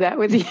argue that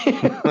with you.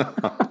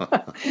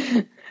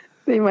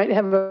 They might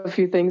have a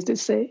few things to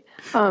say.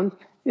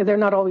 They're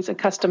not always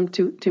accustomed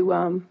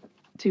to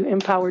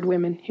empowered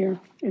women here.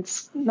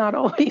 It's not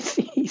always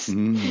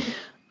easy.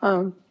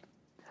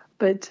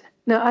 But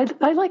no,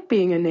 I like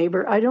being a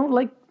neighbor. I don't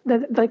like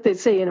they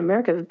say in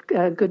America,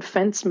 a good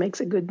fence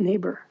makes a good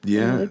neighbor.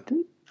 Yeah.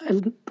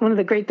 One of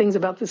the great things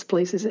about this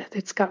place is that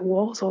it's got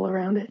walls all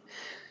around it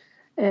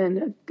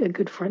and a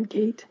good front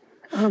gate.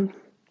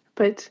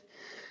 But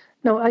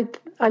no,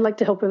 I like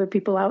to help other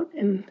people out,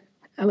 and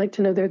I like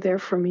to know they're there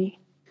for me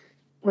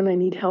when I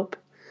need help.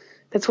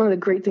 That's one of the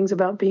great things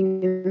about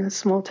being in a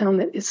small town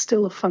that is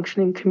still a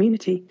functioning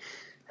community.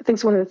 I think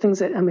it's one of the things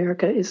that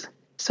America is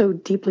so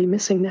deeply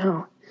missing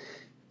now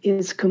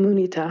is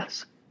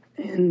comunitas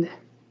and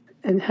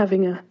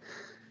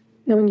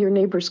knowing your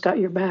neighbor's got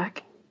your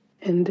back,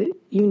 and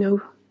you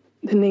know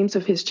the names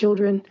of his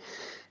children,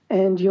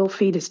 and you'll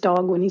feed his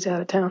dog when he's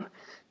out of town.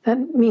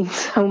 That means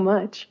so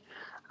much.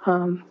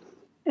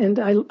 And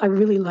I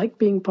really like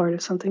being part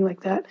of something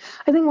like that.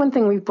 I think one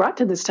thing we've brought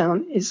to this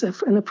town is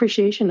an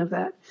appreciation of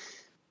that,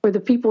 where the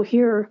people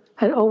here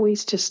had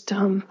always just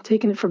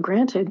taken it for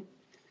granted,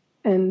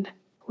 and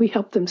we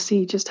helped them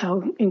see just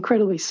how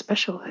incredibly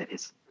special that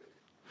is.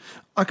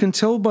 I can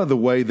tell by the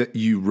way that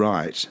you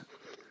write,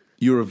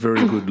 you're a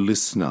very good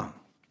listener.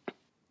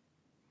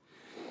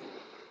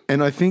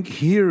 And I think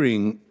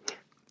hearing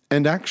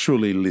and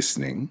actually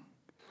listening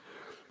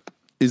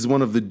is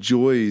one of the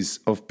joys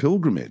of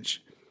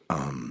pilgrimage.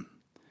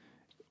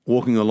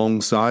 Walking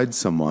alongside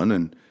someone,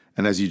 and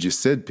as you just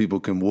said, people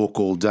can walk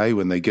all day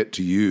when they get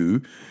to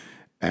you,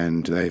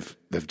 and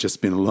they've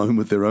just been alone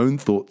with their own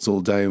thoughts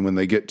all day, and when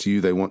they get to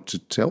you, they want to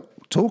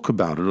talk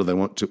about it, or they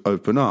want to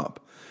open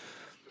up.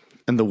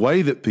 And the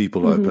way that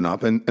people open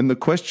up, and the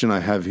question I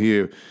have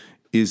here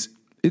is,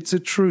 it's a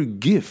true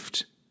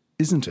gift,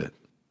 isn't it?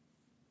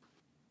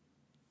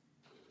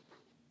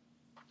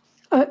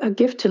 A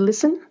gift to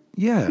listen?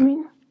 Yeah. I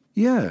mean,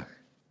 yeah.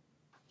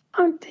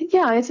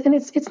 Yeah,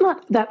 it's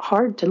not that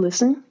hard to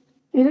listen.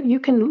 You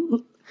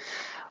can.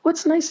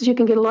 What's nice is you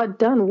can get a lot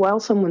done while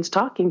someone's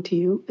talking to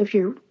you. If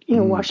you're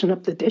washing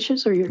up the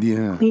dishes or you're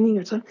cleaning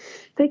or something,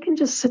 they can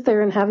just sit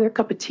there and have their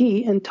cup of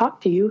tea and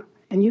talk to you,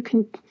 and you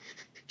can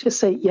just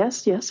say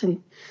yes,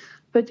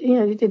 but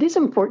it is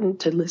important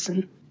to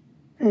listen,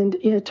 and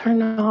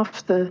turn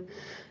off the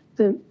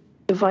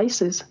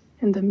devices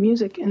and the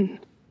music, and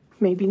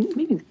maybe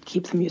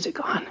keep the music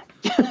on.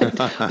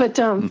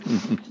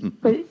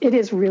 but it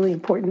is really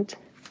important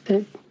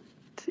and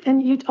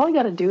all you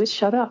got to do is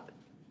shut up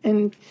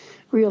and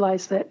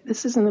realize that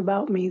this isn't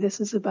about me.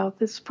 This is about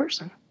this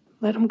person.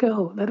 Let them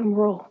go. Let them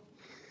roll.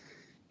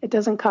 It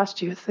doesn't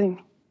cost you a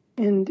thing,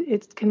 and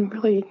it can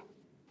really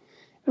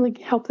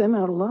help them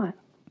out a lot.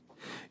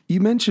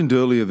 You mentioned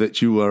earlier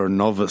that you are a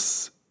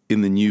novice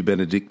in the New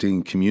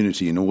Benedictine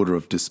community, an order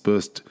of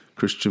dispersed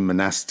Christian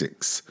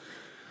monastics.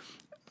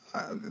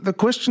 The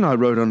question I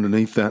wrote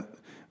underneath that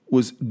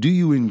was, do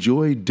you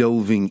enjoy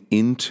delving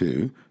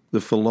into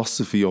the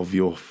philosophy of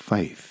your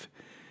faith?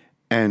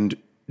 And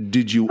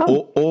did you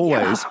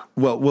always,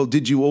 well,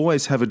 did you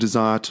always have a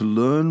desire to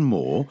learn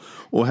more,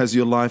 or has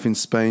your life in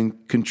Spain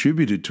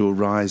contributed to a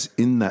rise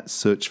in that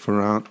search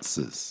for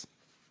answers?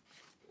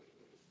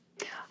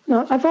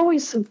 No, I've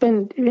always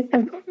been,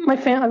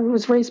 I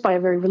was raised by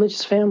a very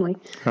religious family,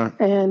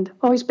 and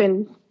always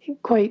been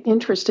quite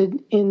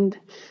interested in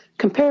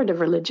comparative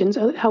religions,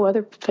 how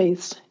other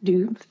faiths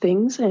do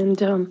things,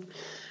 and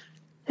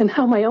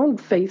how my own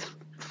faith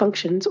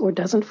functions or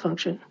doesn't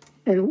function,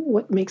 and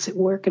what makes it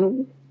work,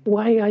 and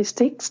why I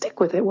stick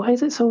with it. Why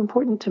is it so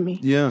important to me?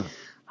 Yeah.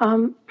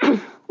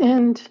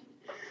 And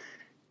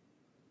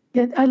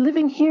yet,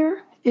 living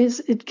here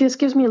it just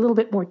gives me a little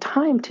bit more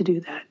time to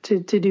do that, to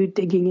do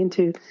digging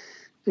into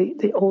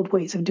the old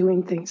ways of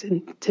doing things,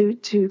 and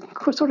to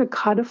sort of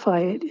codify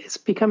it as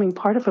becoming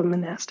part of a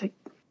monastic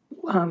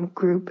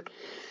group.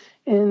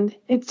 And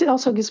it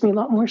also gives me a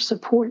lot more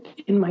support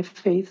in my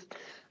faith.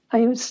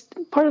 I was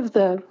part of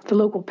the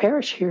local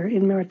parish here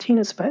in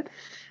Maritinas, but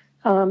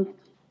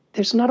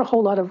there's not a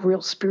whole lot of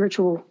real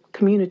spiritual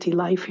community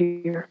life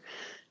here.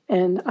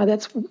 And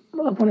that's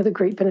one of the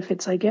great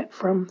benefits I get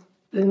from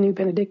the New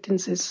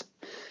Benedictines is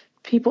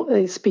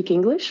they speak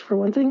English, for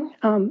one thing,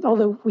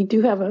 although we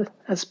do have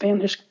a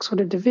Spanish sort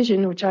of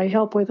division, which I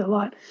help with a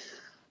lot.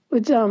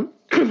 But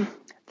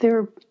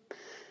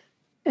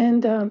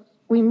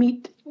we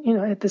meet,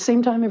 at the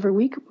same time every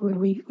week. When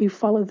we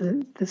follow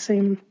the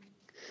same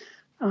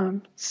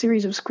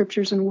series of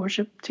scriptures and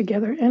worship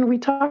together, and we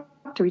talk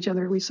to each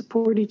other. We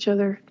support each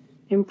other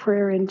in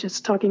prayer and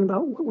just talking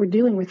about what we're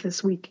dealing with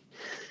this week.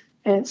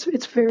 And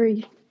it's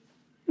very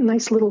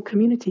nice little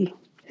community,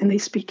 and they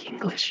speak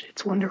English.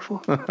 It's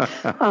wonderful. But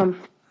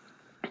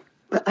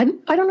I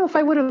don't know if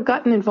I would have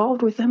gotten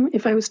involved with them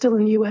if I was still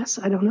in the U.S.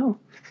 I don't know.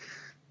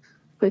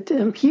 But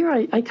here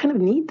I kind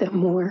of need them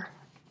more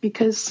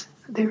because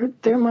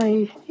they're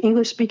my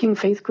English-speaking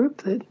faith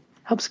group that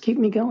helps keep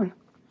me going.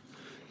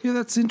 Yeah,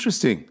 that's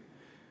interesting.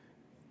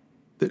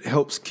 That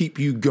helps keep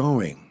you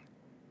going,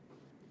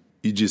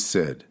 you just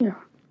said. Yeah.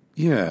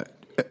 Yeah.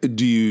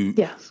 Do you,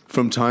 Yes.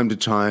 from time to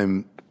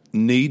time,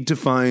 need to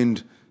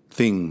find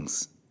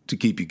things to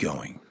keep you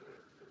going?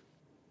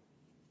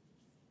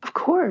 Of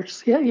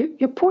course. Yeah,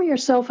 you pour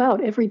yourself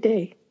out every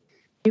day.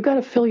 You got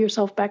to fill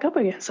yourself back up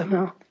again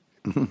somehow.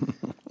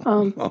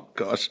 Oh,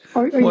 gosh.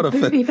 Wait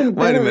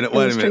a minute.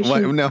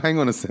 Now, hang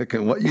on a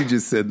second. What you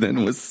just said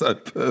then was so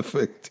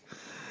perfect.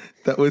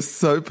 That was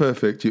so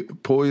perfect. You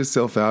pour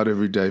yourself out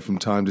every day. From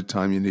time to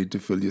time, you need to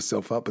fill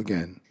yourself up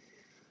again.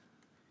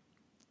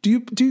 Do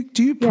you pray?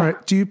 Yeah.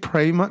 Do you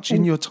pray much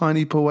in your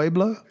tiny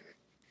Pueblo?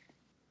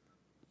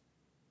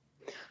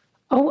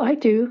 Oh, I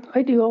do.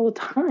 I do all the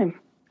time.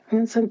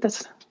 And so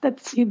that's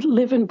you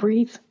live and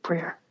breathe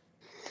prayer.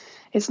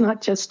 It's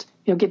not just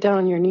get down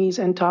on your knees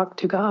and talk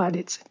to God.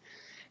 It's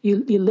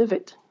you live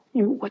it.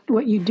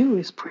 What you do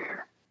is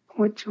prayer.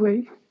 We're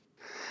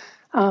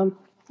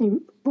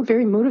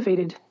very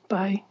motivated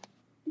by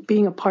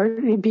being a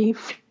part, being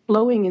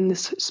flowing in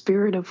this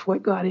spirit of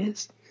what God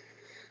is.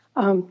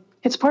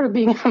 It's part of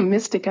being a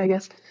mystic, I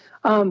guess,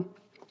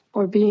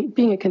 or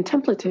being a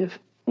contemplative.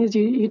 Is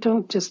you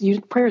don't just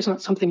prayer is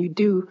not something you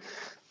do.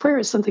 Prayer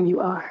is something you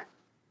are,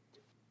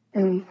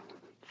 and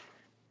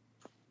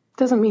it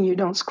doesn't mean you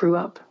don't screw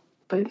up,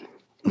 but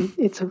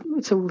it's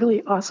a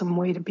really awesome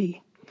way to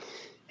be.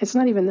 It's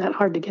not even that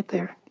hard to get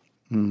there.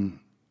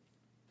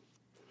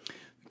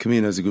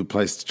 Camino is a good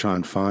place to try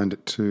and find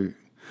it too.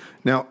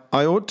 Now,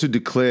 I ought to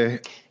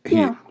declare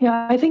here.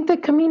 Yeah. I think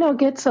that Camino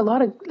gets a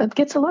lot of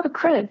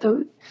credit.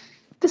 Though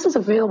this is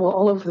available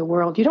all over the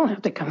world. You don't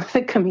have to come to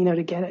the Camino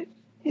to get it.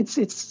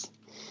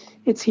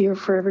 It's here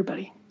for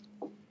everybody,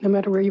 no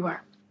matter where you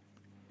are.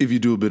 If you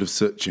do a bit of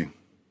searching.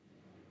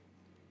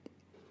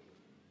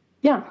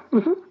 Yeah.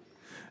 Mm-hmm.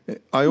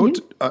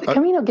 The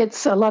Camino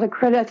gets a lot of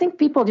credit. I think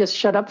people just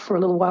shut up for a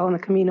little while on the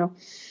Camino,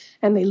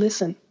 and they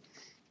listen,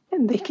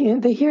 and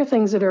they hear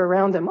things that are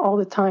around them all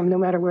the time, no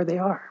matter where they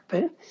are.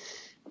 But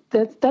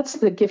that's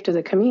the gift of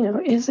the Camino,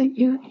 is that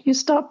you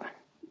stop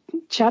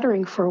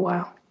chattering for a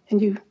while,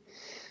 and you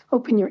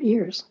open your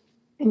ears,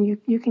 and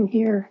you can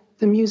hear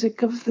the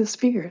music of the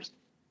spheres.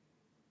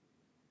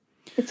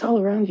 It's all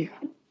around you.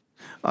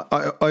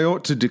 I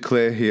ought to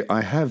declare here,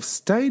 I have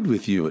stayed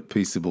with you at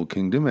Peaceable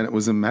Kingdom, and it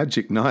was a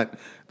magic night.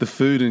 The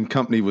food and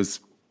company was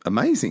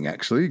amazing,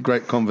 actually.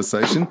 Great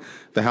conversation.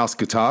 The house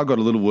guitar got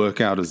a little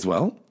workout as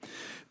well.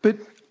 But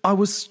I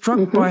was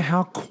struck by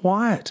how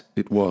quiet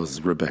it was,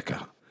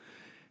 Rebecca.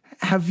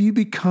 Have you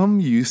become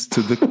used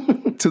to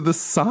the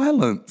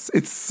silence?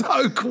 It's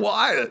so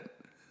quiet.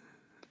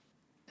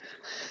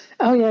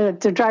 Oh, yeah,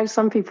 to drive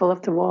some people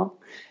up the wall.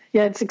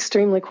 Yeah, it's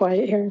extremely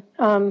quiet here.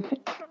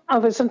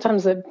 Although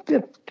sometimes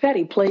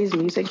Patty plays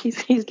music.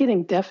 He's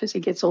getting deaf as he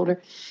gets older.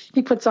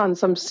 He puts on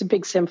some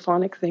big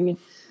symphonic thing,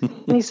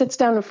 and he sits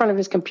down in front of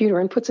his computer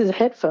and puts his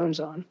headphones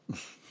on.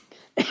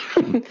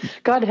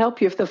 God help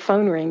you if the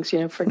phone rings.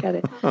 Forget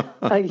it.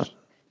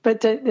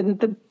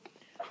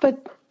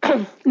 But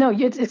no,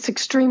 it's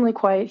extremely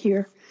quiet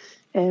here,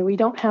 and we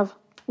don't have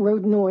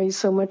road noise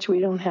so much. We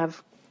don't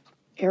have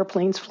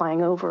airplanes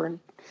flying over, and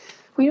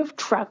we have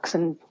trucks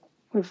and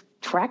we have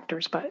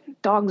tractors, but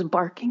dogs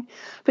barking.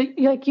 But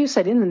like you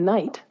said, in the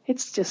night,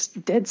 it's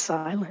just dead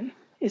silent.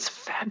 It's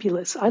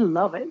fabulous. I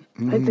love it.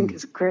 I think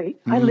it's great.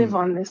 I live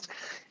on this.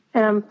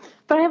 But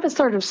I have a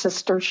sort of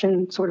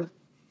Cistercian sort of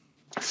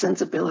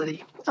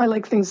sensibility. I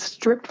like things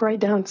stripped right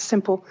down,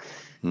 simple.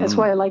 That's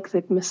why I like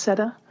the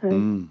Meseta.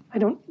 I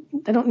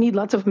don't need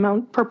lots of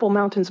purple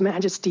mountains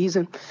majesties,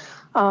 and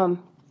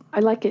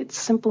I like it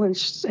simple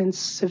and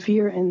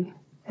severe and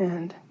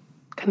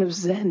kind of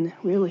zen,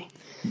 really.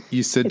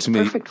 You said it's to me,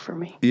 it's perfect for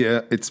me.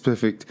 Yeah, it's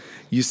perfect.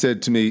 You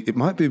said to me, it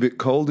might be a bit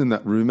cold in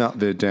that room out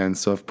there, Dan,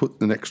 so I've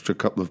put an extra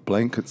couple of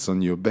blankets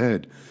on your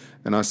bed.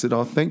 And I said,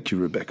 oh, thank you,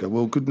 Rebecca.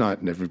 Well, good night,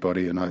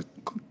 everybody. And I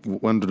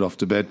wandered off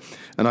to bed,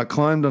 and I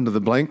climbed under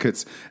the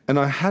blankets, and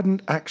I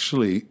hadn't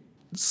actually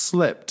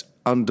slept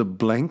under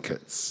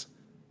blankets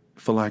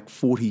for like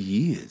 40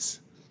 years,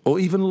 or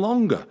even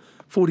longer,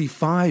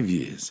 45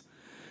 years.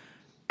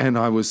 And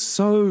I was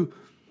so...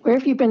 Where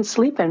have you been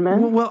sleeping,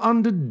 man? Well,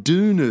 under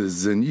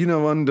doonas and,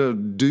 under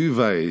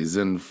duvets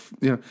and,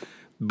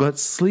 but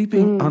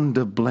sleeping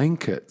under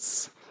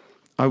blankets.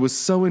 I was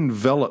so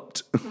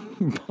enveloped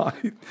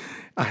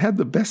I had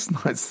the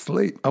best night's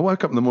sleep. I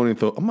woke up in the morning and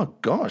thought, oh my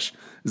gosh,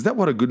 is that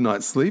what a good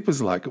night's sleep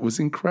is like? It was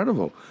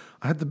incredible.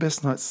 I had the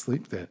best night's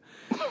sleep there.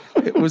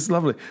 It was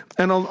lovely.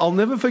 And I'll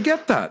never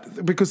forget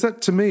that, because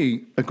that, to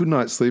me, a good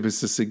night's sleep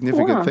is a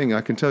significant thing, I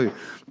can tell you.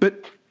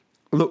 But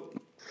look,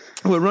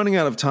 we're running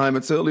out of time.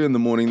 It's early in the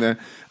morning there.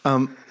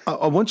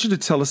 I want you to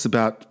tell us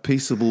about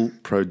Peaceable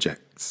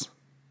Projects.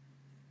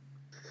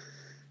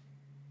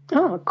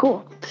 Oh,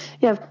 cool.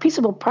 Yeah,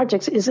 Peaceable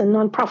Projects is a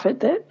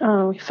nonprofit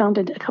that we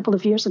founded a couple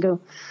of years ago.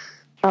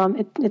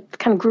 It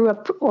kind of grew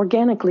up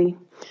organically.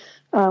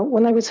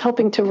 When I was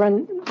helping to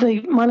run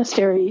the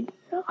monastery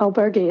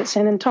albergue at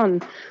San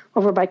Anton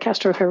over by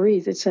Castro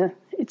Jerez, it's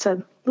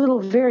a little,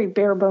 very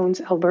bare bones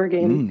albergue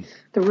in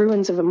the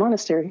ruins of a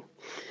monastery.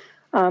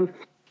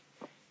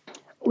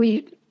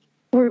 We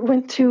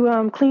went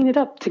to clean it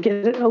up to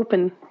get it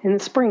open in the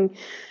spring,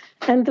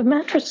 and the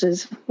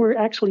mattresses were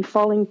actually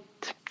falling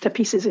to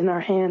pieces in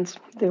our hands.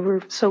 They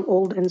were so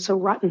old and so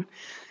rotten.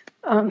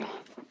 And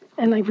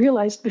I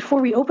realized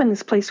before we open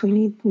this place, we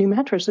need new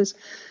mattresses.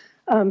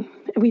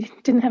 We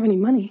didn't have any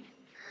money.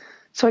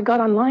 So I got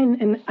online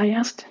and I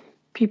asked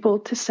people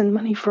to send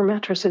money for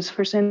mattresses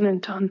for San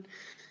Anton.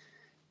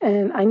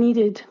 And I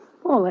needed,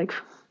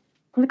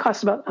 it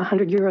cost about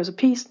 100 euros a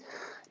piece.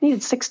 I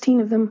needed 16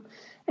 of them.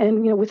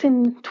 And,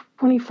 within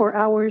 24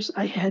 hours,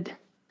 I had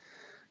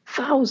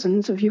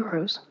thousands of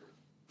euros.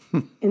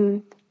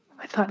 And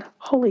I thought,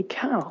 holy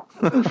cow,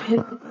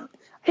 we've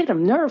hit a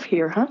nerve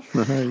here, huh?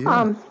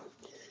 Yeah.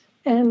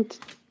 And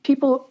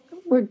people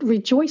were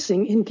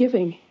rejoicing in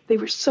giving. They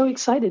were so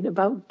excited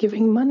about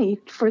giving money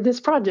for this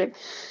project.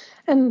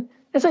 And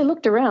as I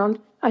looked around,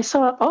 I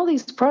saw all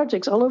these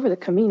projects all over the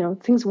Camino,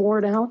 things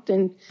worn out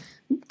and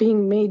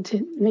being made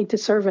to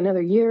serve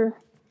another year.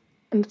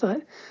 And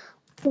thought,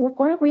 well,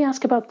 why don't we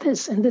ask about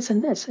this and this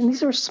and this? And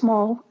these are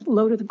small,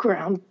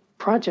 low-to-the-ground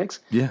projects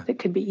that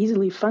could be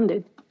easily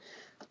funded.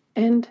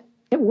 And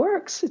it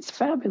works. It's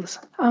fabulous.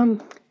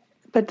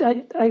 But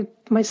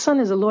my son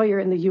is a lawyer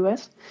in the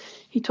U.S.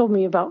 He told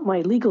me about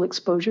my legal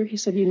exposure. He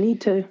said, you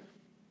need to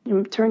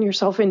turn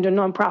yourself into a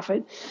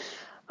nonprofit.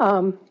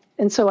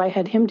 And so I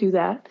had him do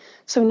that.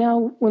 So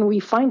now when we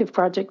find a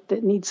project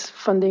that needs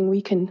funding,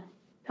 we can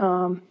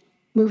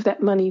move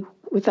that money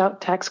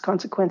without tax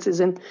consequences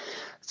and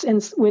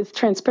with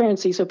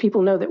transparency, so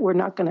people know that we're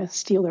not going to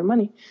steal their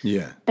money.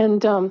 Yeah.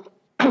 And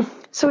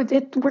so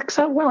it works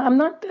out well. I'm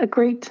not a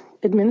great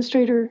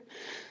administrator.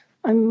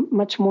 I'm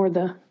much more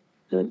the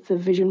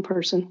vision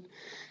person.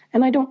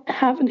 And I don't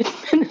have an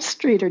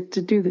administrator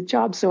to do the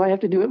job, so I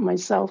have to do it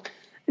myself.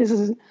 This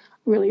is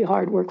really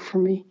hard work for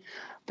me.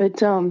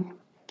 But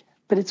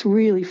it's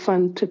really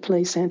fun to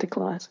play Santa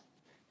Claus.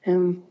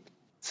 And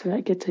so I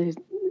get to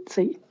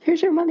say,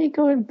 here's your money,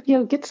 go and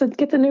get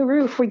the new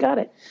roof, we got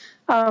it.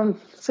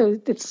 So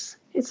it's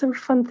a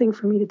fun thing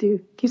for me to do.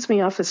 Keeps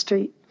me off the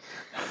street.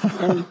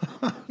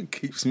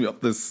 Keeps me off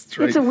the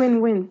street. It's a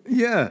win-win.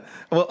 Yeah.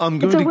 Well,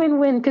 it's a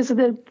win-win because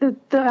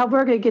the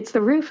albergue gets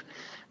the roof.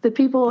 The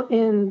people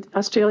in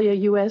Australia,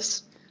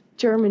 U.S.,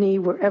 Germany,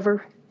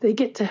 wherever, they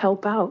get to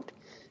help out.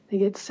 They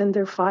get to send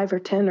their $5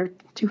 or $10 or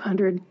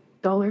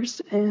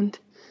 $200, and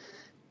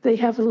they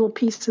have a little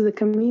piece of the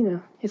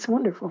Camino. It's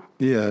wonderful.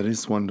 Yeah, it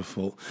is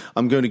wonderful.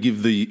 I'm going to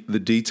give the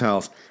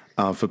details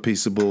for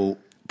Peaceable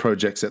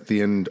Projects at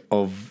the end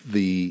of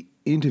the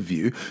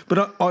interview,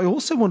 but I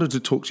also wanted to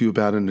talk to you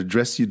about an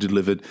address you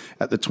delivered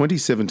at the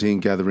 2017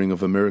 gathering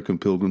of American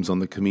pilgrims on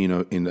the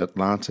Camino in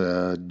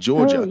Atlanta,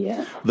 Georgia. Oh,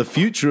 yeah. The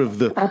future of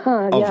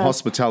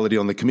hospitality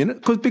on the Camino,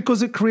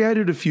 because it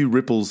created a few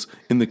ripples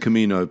in the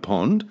Camino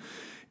pond.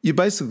 You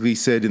basically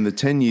said in the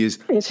 10 years...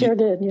 It sure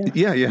did,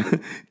 yeah. Yeah.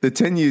 The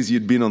 10 years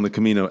you'd been on the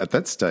Camino at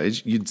that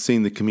stage, you'd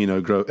seen the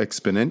Camino grow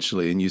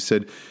exponentially, and you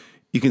said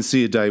you can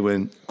see a day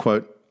when,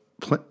 quote,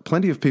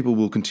 plenty of people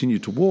will continue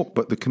to walk,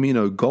 but the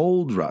Camino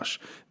gold rush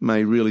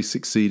may really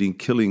succeed in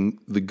killing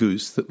the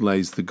goose that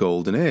lays the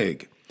golden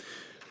egg.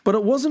 But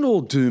it wasn't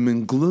all doom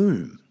and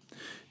gloom,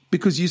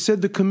 because you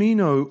said the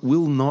Camino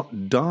will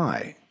not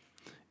die.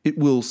 It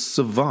will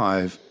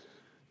survive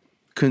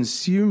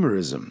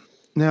consumerism.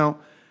 Now,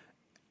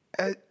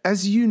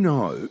 as you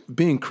know,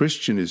 being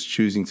Christian is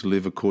choosing to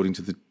live according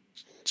to the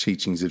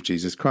teachings of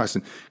Jesus Christ.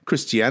 And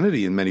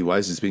Christianity in many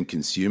ways has been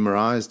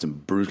consumerized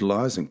and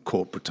brutalized and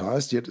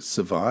corporatized, yet it's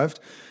survived.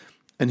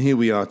 And here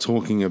we are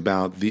talking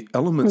about the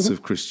elements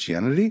of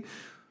Christianity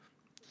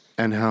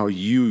and how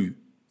you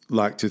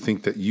like to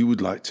think that you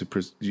would like to,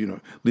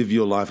 live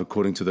your life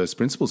according to those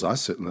principles. I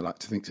certainly like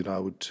to think that I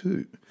would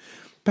too.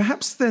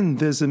 Perhaps then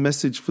there's a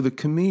message for the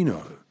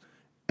Camino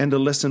and a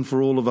lesson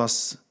for all of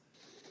us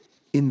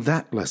in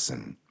that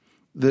lesson,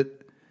 that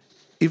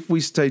if we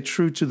stay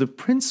true to the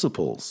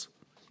principles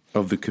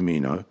of the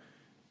Camino,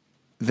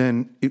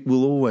 then it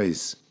will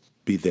always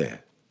be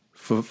there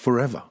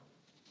forever.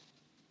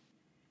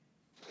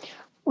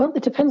 Well,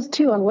 it depends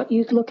too on what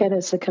you look at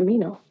as the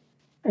Camino.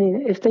 I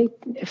mean, if they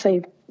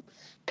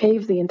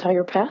pave the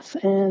entire path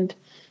and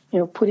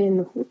put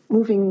in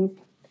moving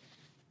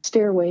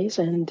stairways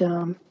and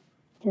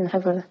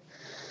have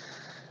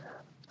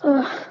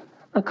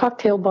a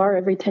cocktail bar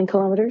every 10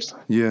 kilometers,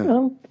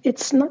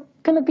 it's not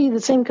going to be the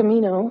same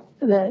Camino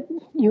that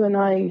you and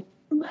I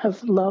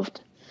have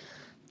loved.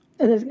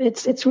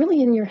 It's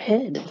really in your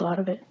head, a lot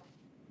of it.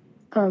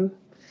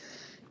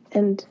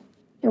 And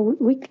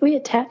we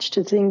attach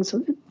to things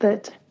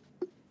that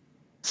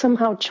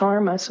somehow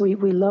charm us. We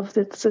love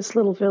this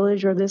little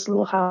village or this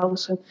little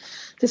house and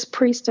this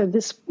priest or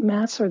this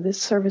mass or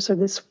this service or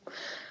this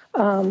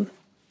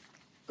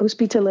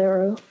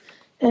hospitalero,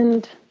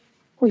 and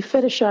we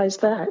fetishize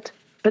that.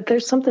 But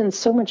there's something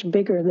so much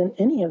bigger than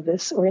any of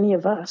this or any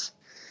of us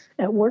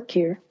at work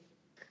here.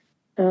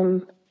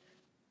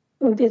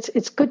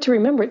 It's good to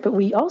remember it, but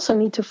we also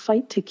need to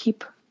fight to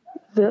keep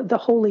the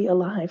holy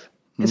alive.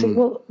 Because it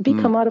will be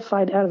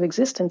commodified out of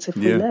existence if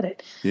we let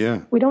it.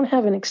 Yeah. We don't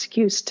have an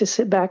excuse to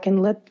sit back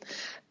and let.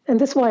 And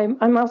that's why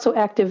I'm also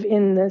active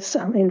in this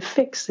in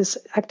Fix, this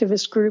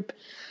activist group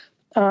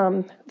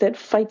that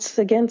fights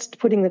against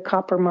putting the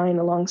copper mine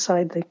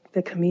alongside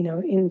the Camino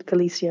in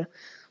Galicia,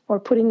 or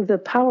putting the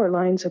power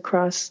lines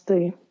across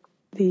the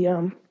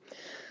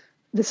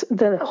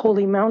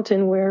holy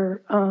mountain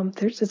where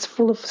it's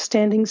full of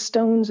standing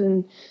stones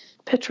and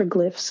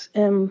petroglyphs.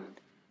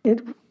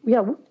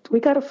 We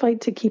got to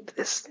fight to keep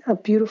this a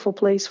beautiful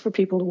place for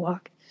people to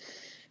walk,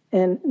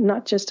 and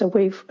not just a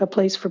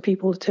place for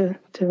people to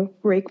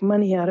rake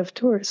money out of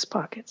tourists'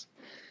 pockets.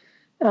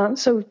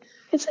 So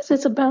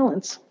it's a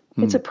balance.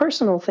 It's a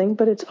personal thing,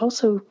 but it's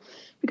also,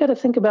 we got to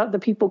think about the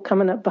people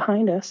coming up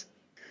behind us.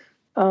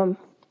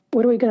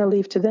 What are we going to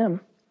leave to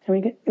them?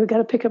 And we got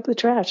to pick up the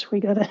trash. We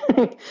got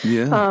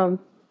to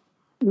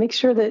make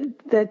sure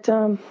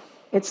that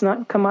it's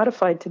not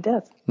commodified to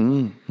death.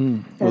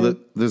 Well,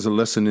 there's a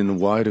lesson in the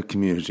wider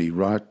community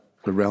right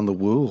around the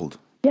world.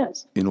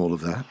 Yes. In all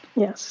of that.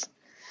 Yes.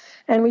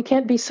 And we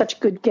can't be such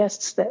good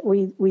guests that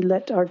we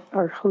let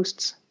our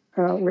hosts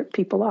rip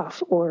people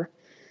off. Or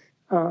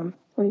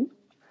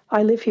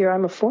I live here,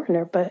 I'm a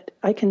foreigner, but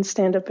I can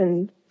stand up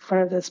in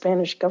front of the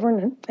Spanish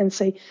government and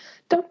say,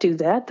 don't do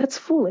that. That's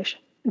foolish.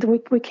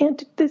 We can't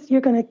do this.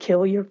 You're going to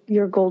kill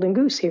your golden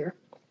goose here.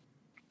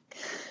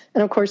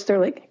 And of course, they're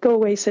like, go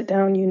away, sit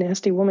down, you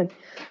nasty woman.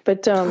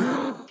 But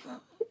I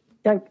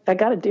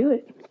got to do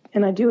it,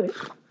 and I do it.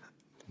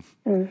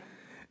 And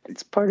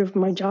it's part of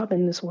my job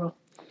in this world.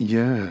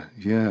 Yeah.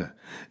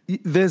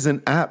 There's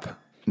an app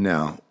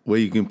now where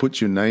you can put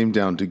your name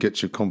down to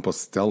get your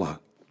Compostela.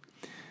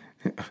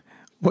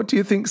 What do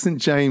you think St.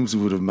 James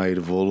would have made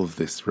of all of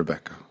this,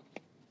 Rebecca?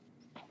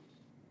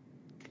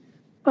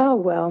 Oh,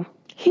 well,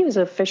 he was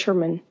a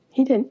fisherman.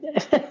 He didn't...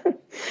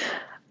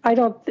 I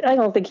don't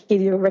think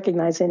he'd even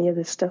recognize any of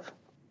this stuff.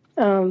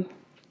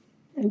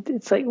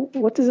 It's like,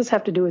 what does this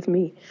have to do with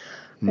me?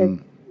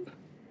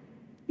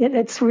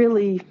 It's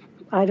really,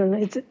 I don't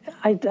know.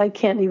 I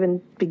can't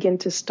even begin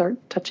to start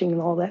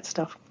touching all that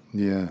stuff.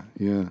 Yeah.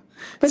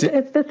 But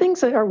the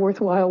things that are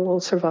worthwhile will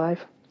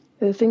survive.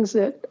 The things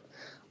that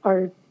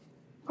are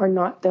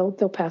not, they'll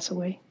pass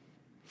away.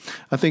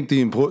 I think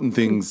the important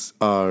things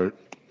are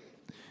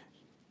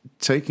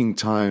taking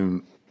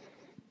time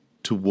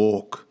to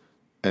walk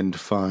and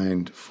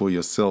find for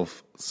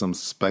yourself some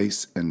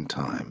space and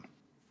time.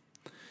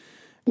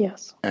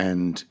 Yes.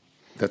 And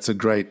that's a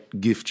great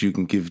gift you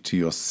can give to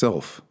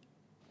yourself.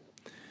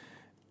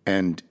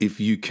 And if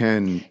you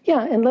can...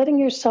 Yeah, and letting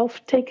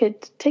yourself take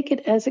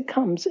it as it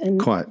comes, and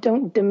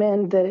don't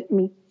demand that it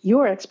meet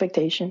your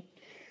expectation.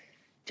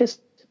 Just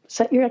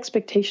set your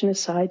expectation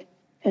aside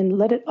and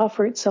let it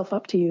offer itself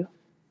up to you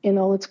in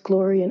all its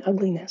glory and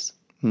ugliness.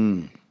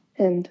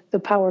 And the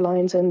power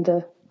lines and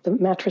the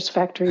mattress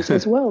factories,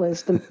 as well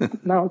as the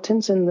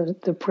mountains and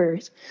the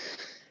prairies.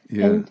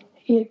 Yeah.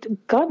 And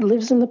God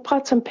lives in the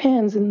pots and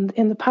pans and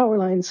in the power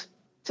lines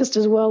just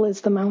as well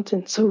as the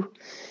mountain. So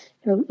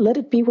let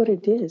it be what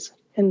it is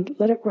and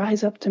let it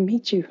rise up to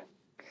meet you.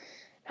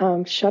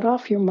 Shut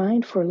off your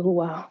mind for a little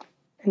while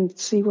and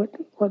see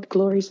what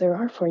glories there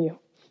are for you.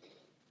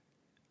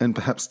 And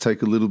perhaps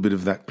take a little bit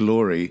of that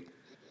glory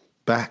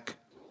back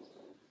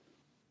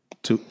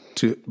to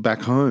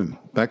back home,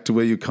 back to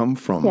where you come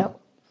from. Yeah.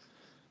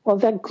 Well,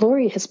 that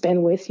glory has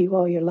been with you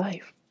all your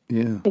life.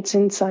 Yeah. It's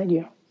inside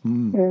you.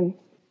 And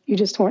you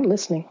just weren't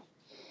listening.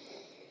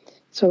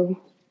 So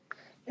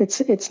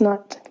it's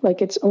not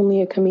like it's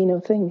only a Camino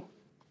thing.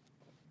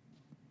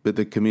 But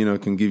the Camino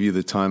can give you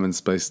the time and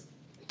space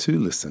to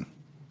listen.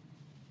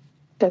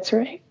 That's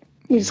right.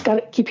 You just got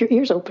to keep your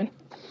ears open.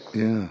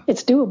 Yeah.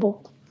 It's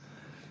doable.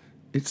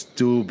 It's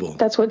doable.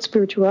 That's what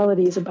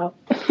spirituality is about.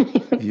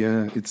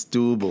 Yeah, it's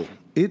doable.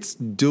 It's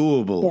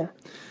doable. Yeah.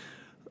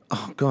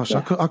 Oh, gosh,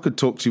 yeah. I could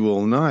talk to you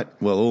all night,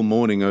 well, all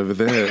morning over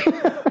there.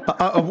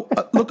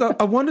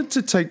 I wanted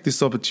to take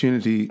this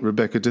opportunity,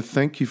 Rebecca, to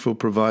thank you for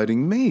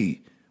providing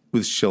me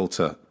with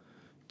shelter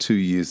 2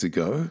 years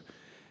ago,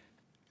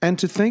 and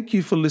to thank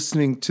you for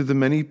listening to the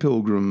many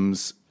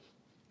pilgrims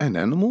and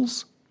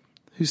animals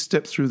who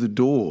stepped through the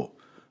door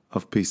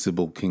of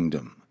Peaceable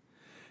Kingdom.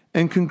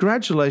 And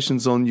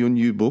congratulations on your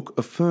new book,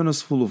 A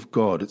Furnace Full of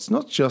God. It's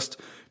not just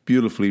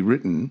beautifully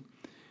written,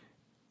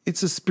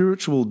 it's a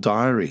spiritual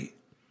diary,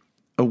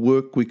 a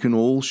work we can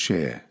all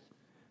share,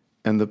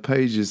 and the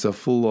pages are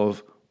full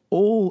of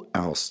all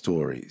our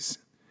stories.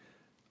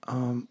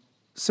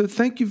 So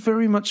thank you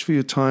very much for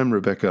your time,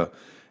 Rebecca.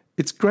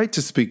 It's great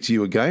to speak to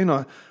you again.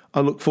 I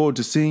look forward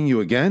to seeing you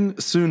again,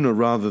 sooner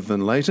rather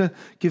than later.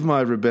 Give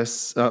my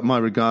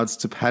regards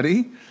to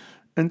Paddy,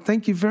 And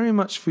thank you very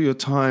much for your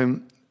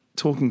time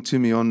talking to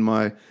me on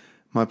my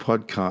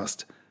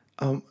podcast.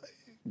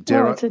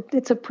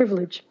 It's a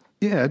privilege.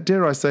 Yeah,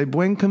 dare I say,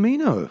 buen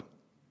camino.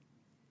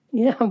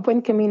 Yeah,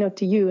 buen camino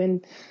to you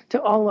and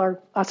to all our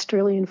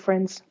Australian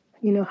friends.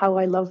 You know how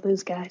I love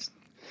those guys.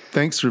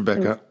 Thanks,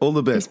 Rebecca. All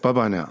the best.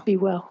 Bye-bye now. Be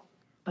well.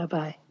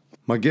 Bye-bye.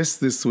 My guest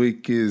this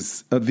week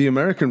is the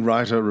American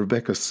writer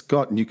Rebecca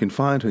Scott, and you can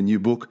find her new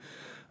book,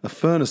 A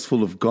Furnace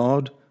Full of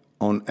God,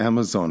 on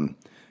Amazon.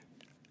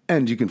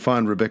 And you can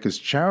find Rebecca's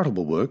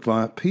charitable work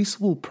via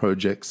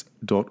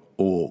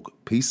peaceableprojects.org.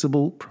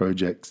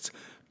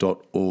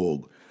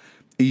 Peaceableprojects.org.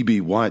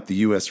 E.B. White, the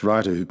US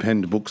writer who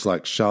penned books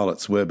like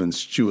Charlotte's Web and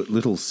Stuart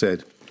Little,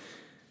 said,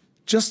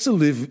 "Just to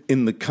live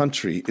in the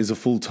country is a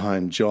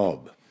full-time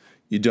job.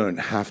 You don't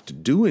have to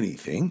do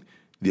anything.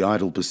 The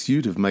idle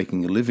pursuit of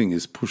making a living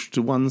is pushed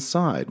to one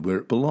side where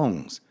it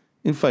belongs,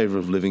 in favour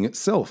of living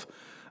itself,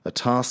 a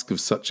task of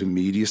such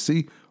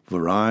immediacy,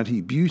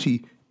 variety,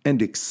 beauty, and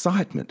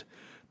excitement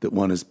that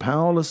one is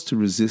powerless to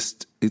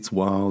resist its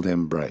wild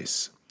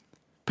embrace."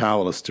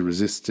 Powerless to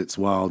resist its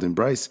wild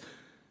embrace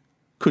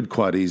could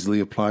quite easily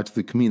apply to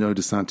the Camino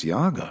de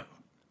Santiago.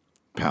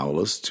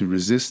 Powerless to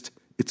resist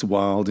its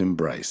wild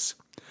embrace.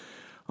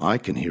 I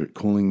can hear it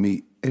calling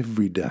me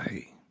every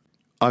day.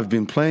 I've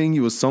been playing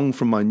you a song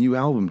from my new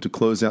album to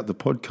close out the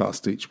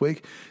podcast each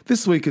week.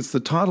 This week it's the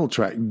title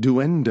track,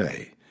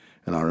 Duende.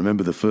 And I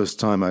remember the first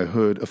time I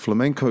heard a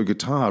flamenco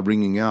guitar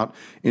ringing out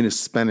in a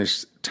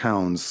Spanish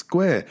town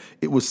square.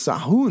 It was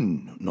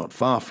Sahun, not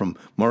far from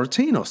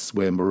Moratinos,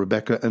 where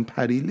Rebecca and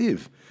Paddy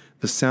live.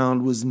 The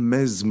sound was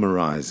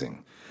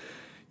mesmerizing.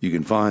 You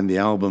can find the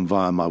album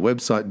via my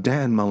website,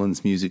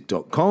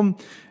 danmullinsmusic.com,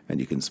 and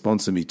you can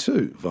sponsor me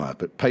too via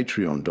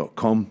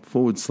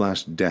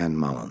patreon.com/Dan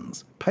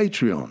Mullins.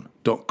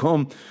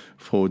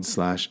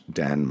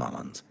 Patreon.com/Dan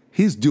Mullins.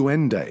 Here's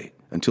Duende.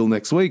 Until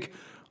next week,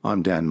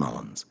 I'm Dan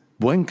Mullins.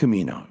 Buen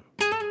camino.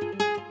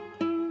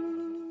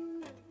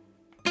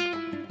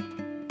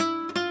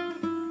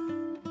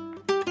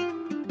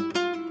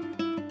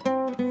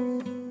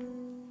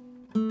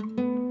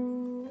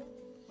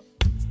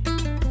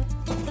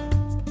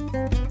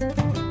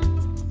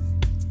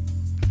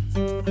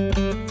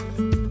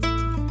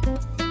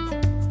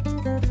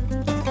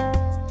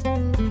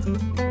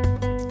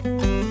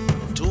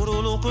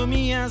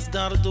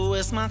 Dardo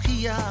es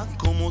magia,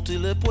 ¿cómo te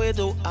le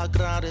puedo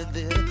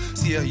agradecer?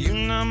 Si hay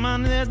una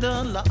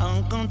manera, la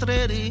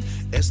encontraré,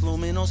 es lo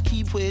menos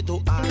que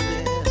puedo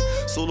hacer.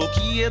 Solo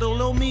quiero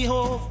lo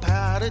mejor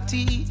para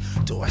ti,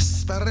 tu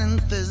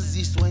esperanzas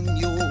y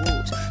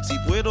sueños. Si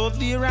puedo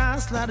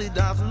dirás la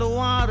realidad,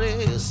 lo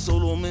haré,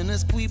 solo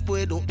menos que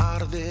puedo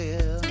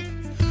arder.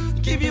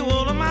 Give you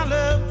all of my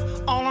love,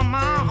 all of my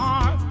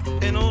heart,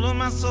 and all of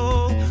my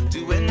soul,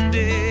 to end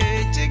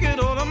it. Take it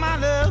all of my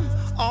love,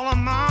 all of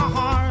my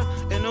heart,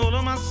 and all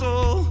of my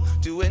soul,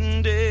 to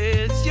end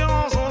it. It's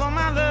yours, all of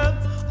my love,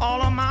 all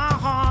of my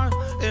heart,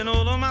 and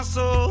all of my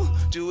soul,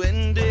 to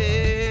end it.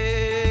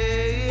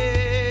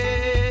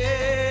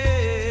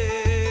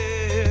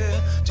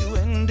 To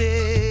end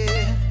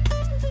it.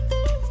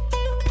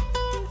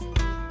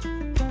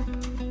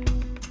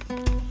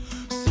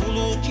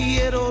 Solo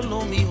quiero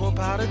lo mejor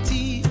para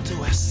ti,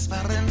 tu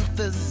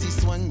esperanzas y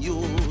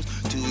sueños.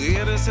 Tú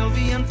eres el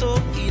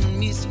viento en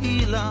mis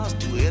filas,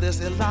 tú eres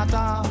el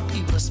aire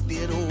que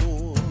respiro.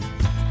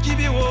 Give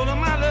you all of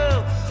my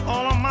love,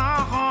 all of my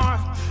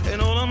heart,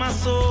 and all of my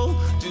soul,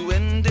 to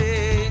end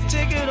it.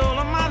 Take it all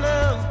of my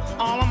love,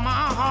 all of my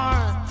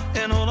heart,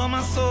 and all of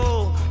my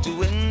soul,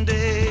 to end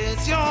it.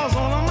 It's yours,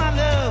 all of my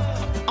love,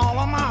 all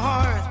of my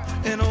heart,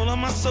 and all of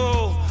my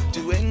soul,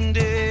 to end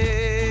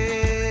it.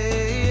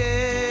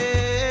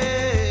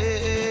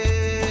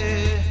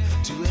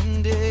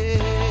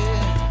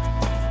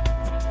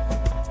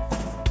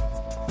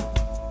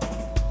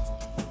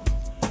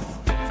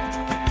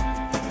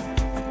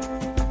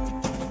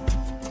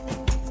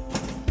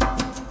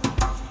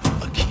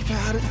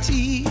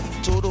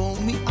 Todo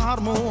mi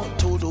amor,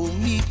 todo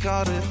mi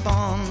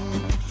corazón,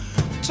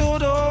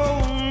 todo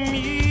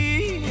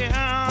mi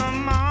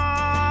amor.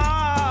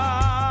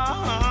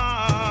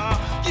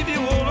 Give you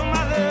all of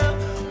my love,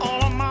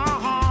 all of my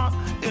heart,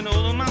 and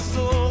all of my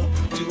soul,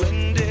 to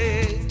end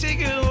it.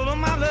 Take it all of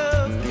my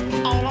love,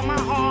 all of my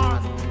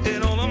heart,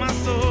 and all of my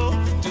soul,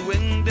 to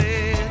end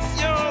it.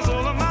 It's yours,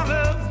 all of my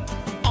love,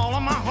 all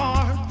of my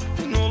heart,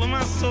 and all of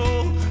my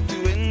soul,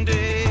 to end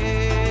it.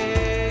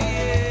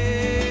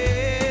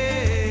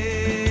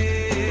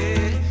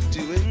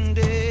 To end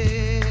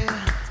it.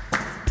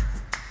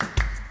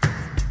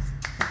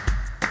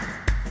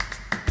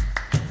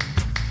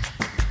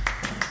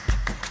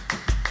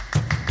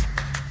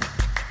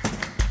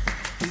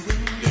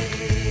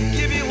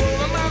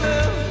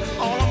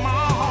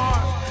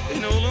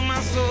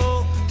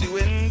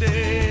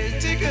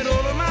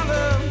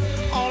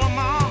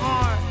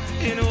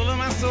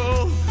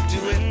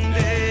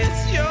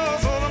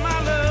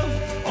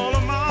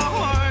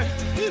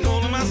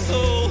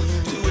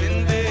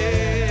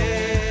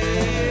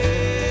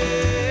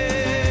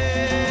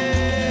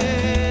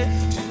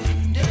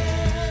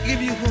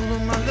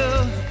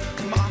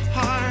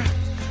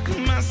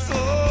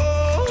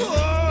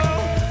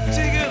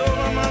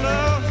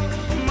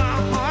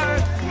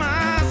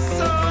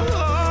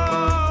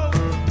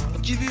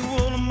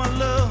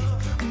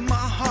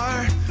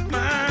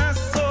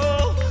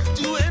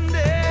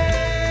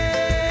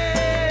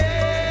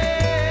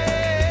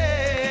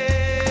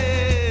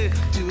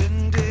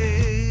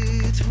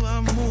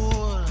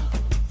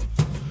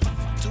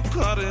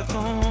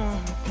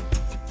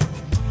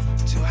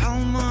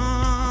 alma.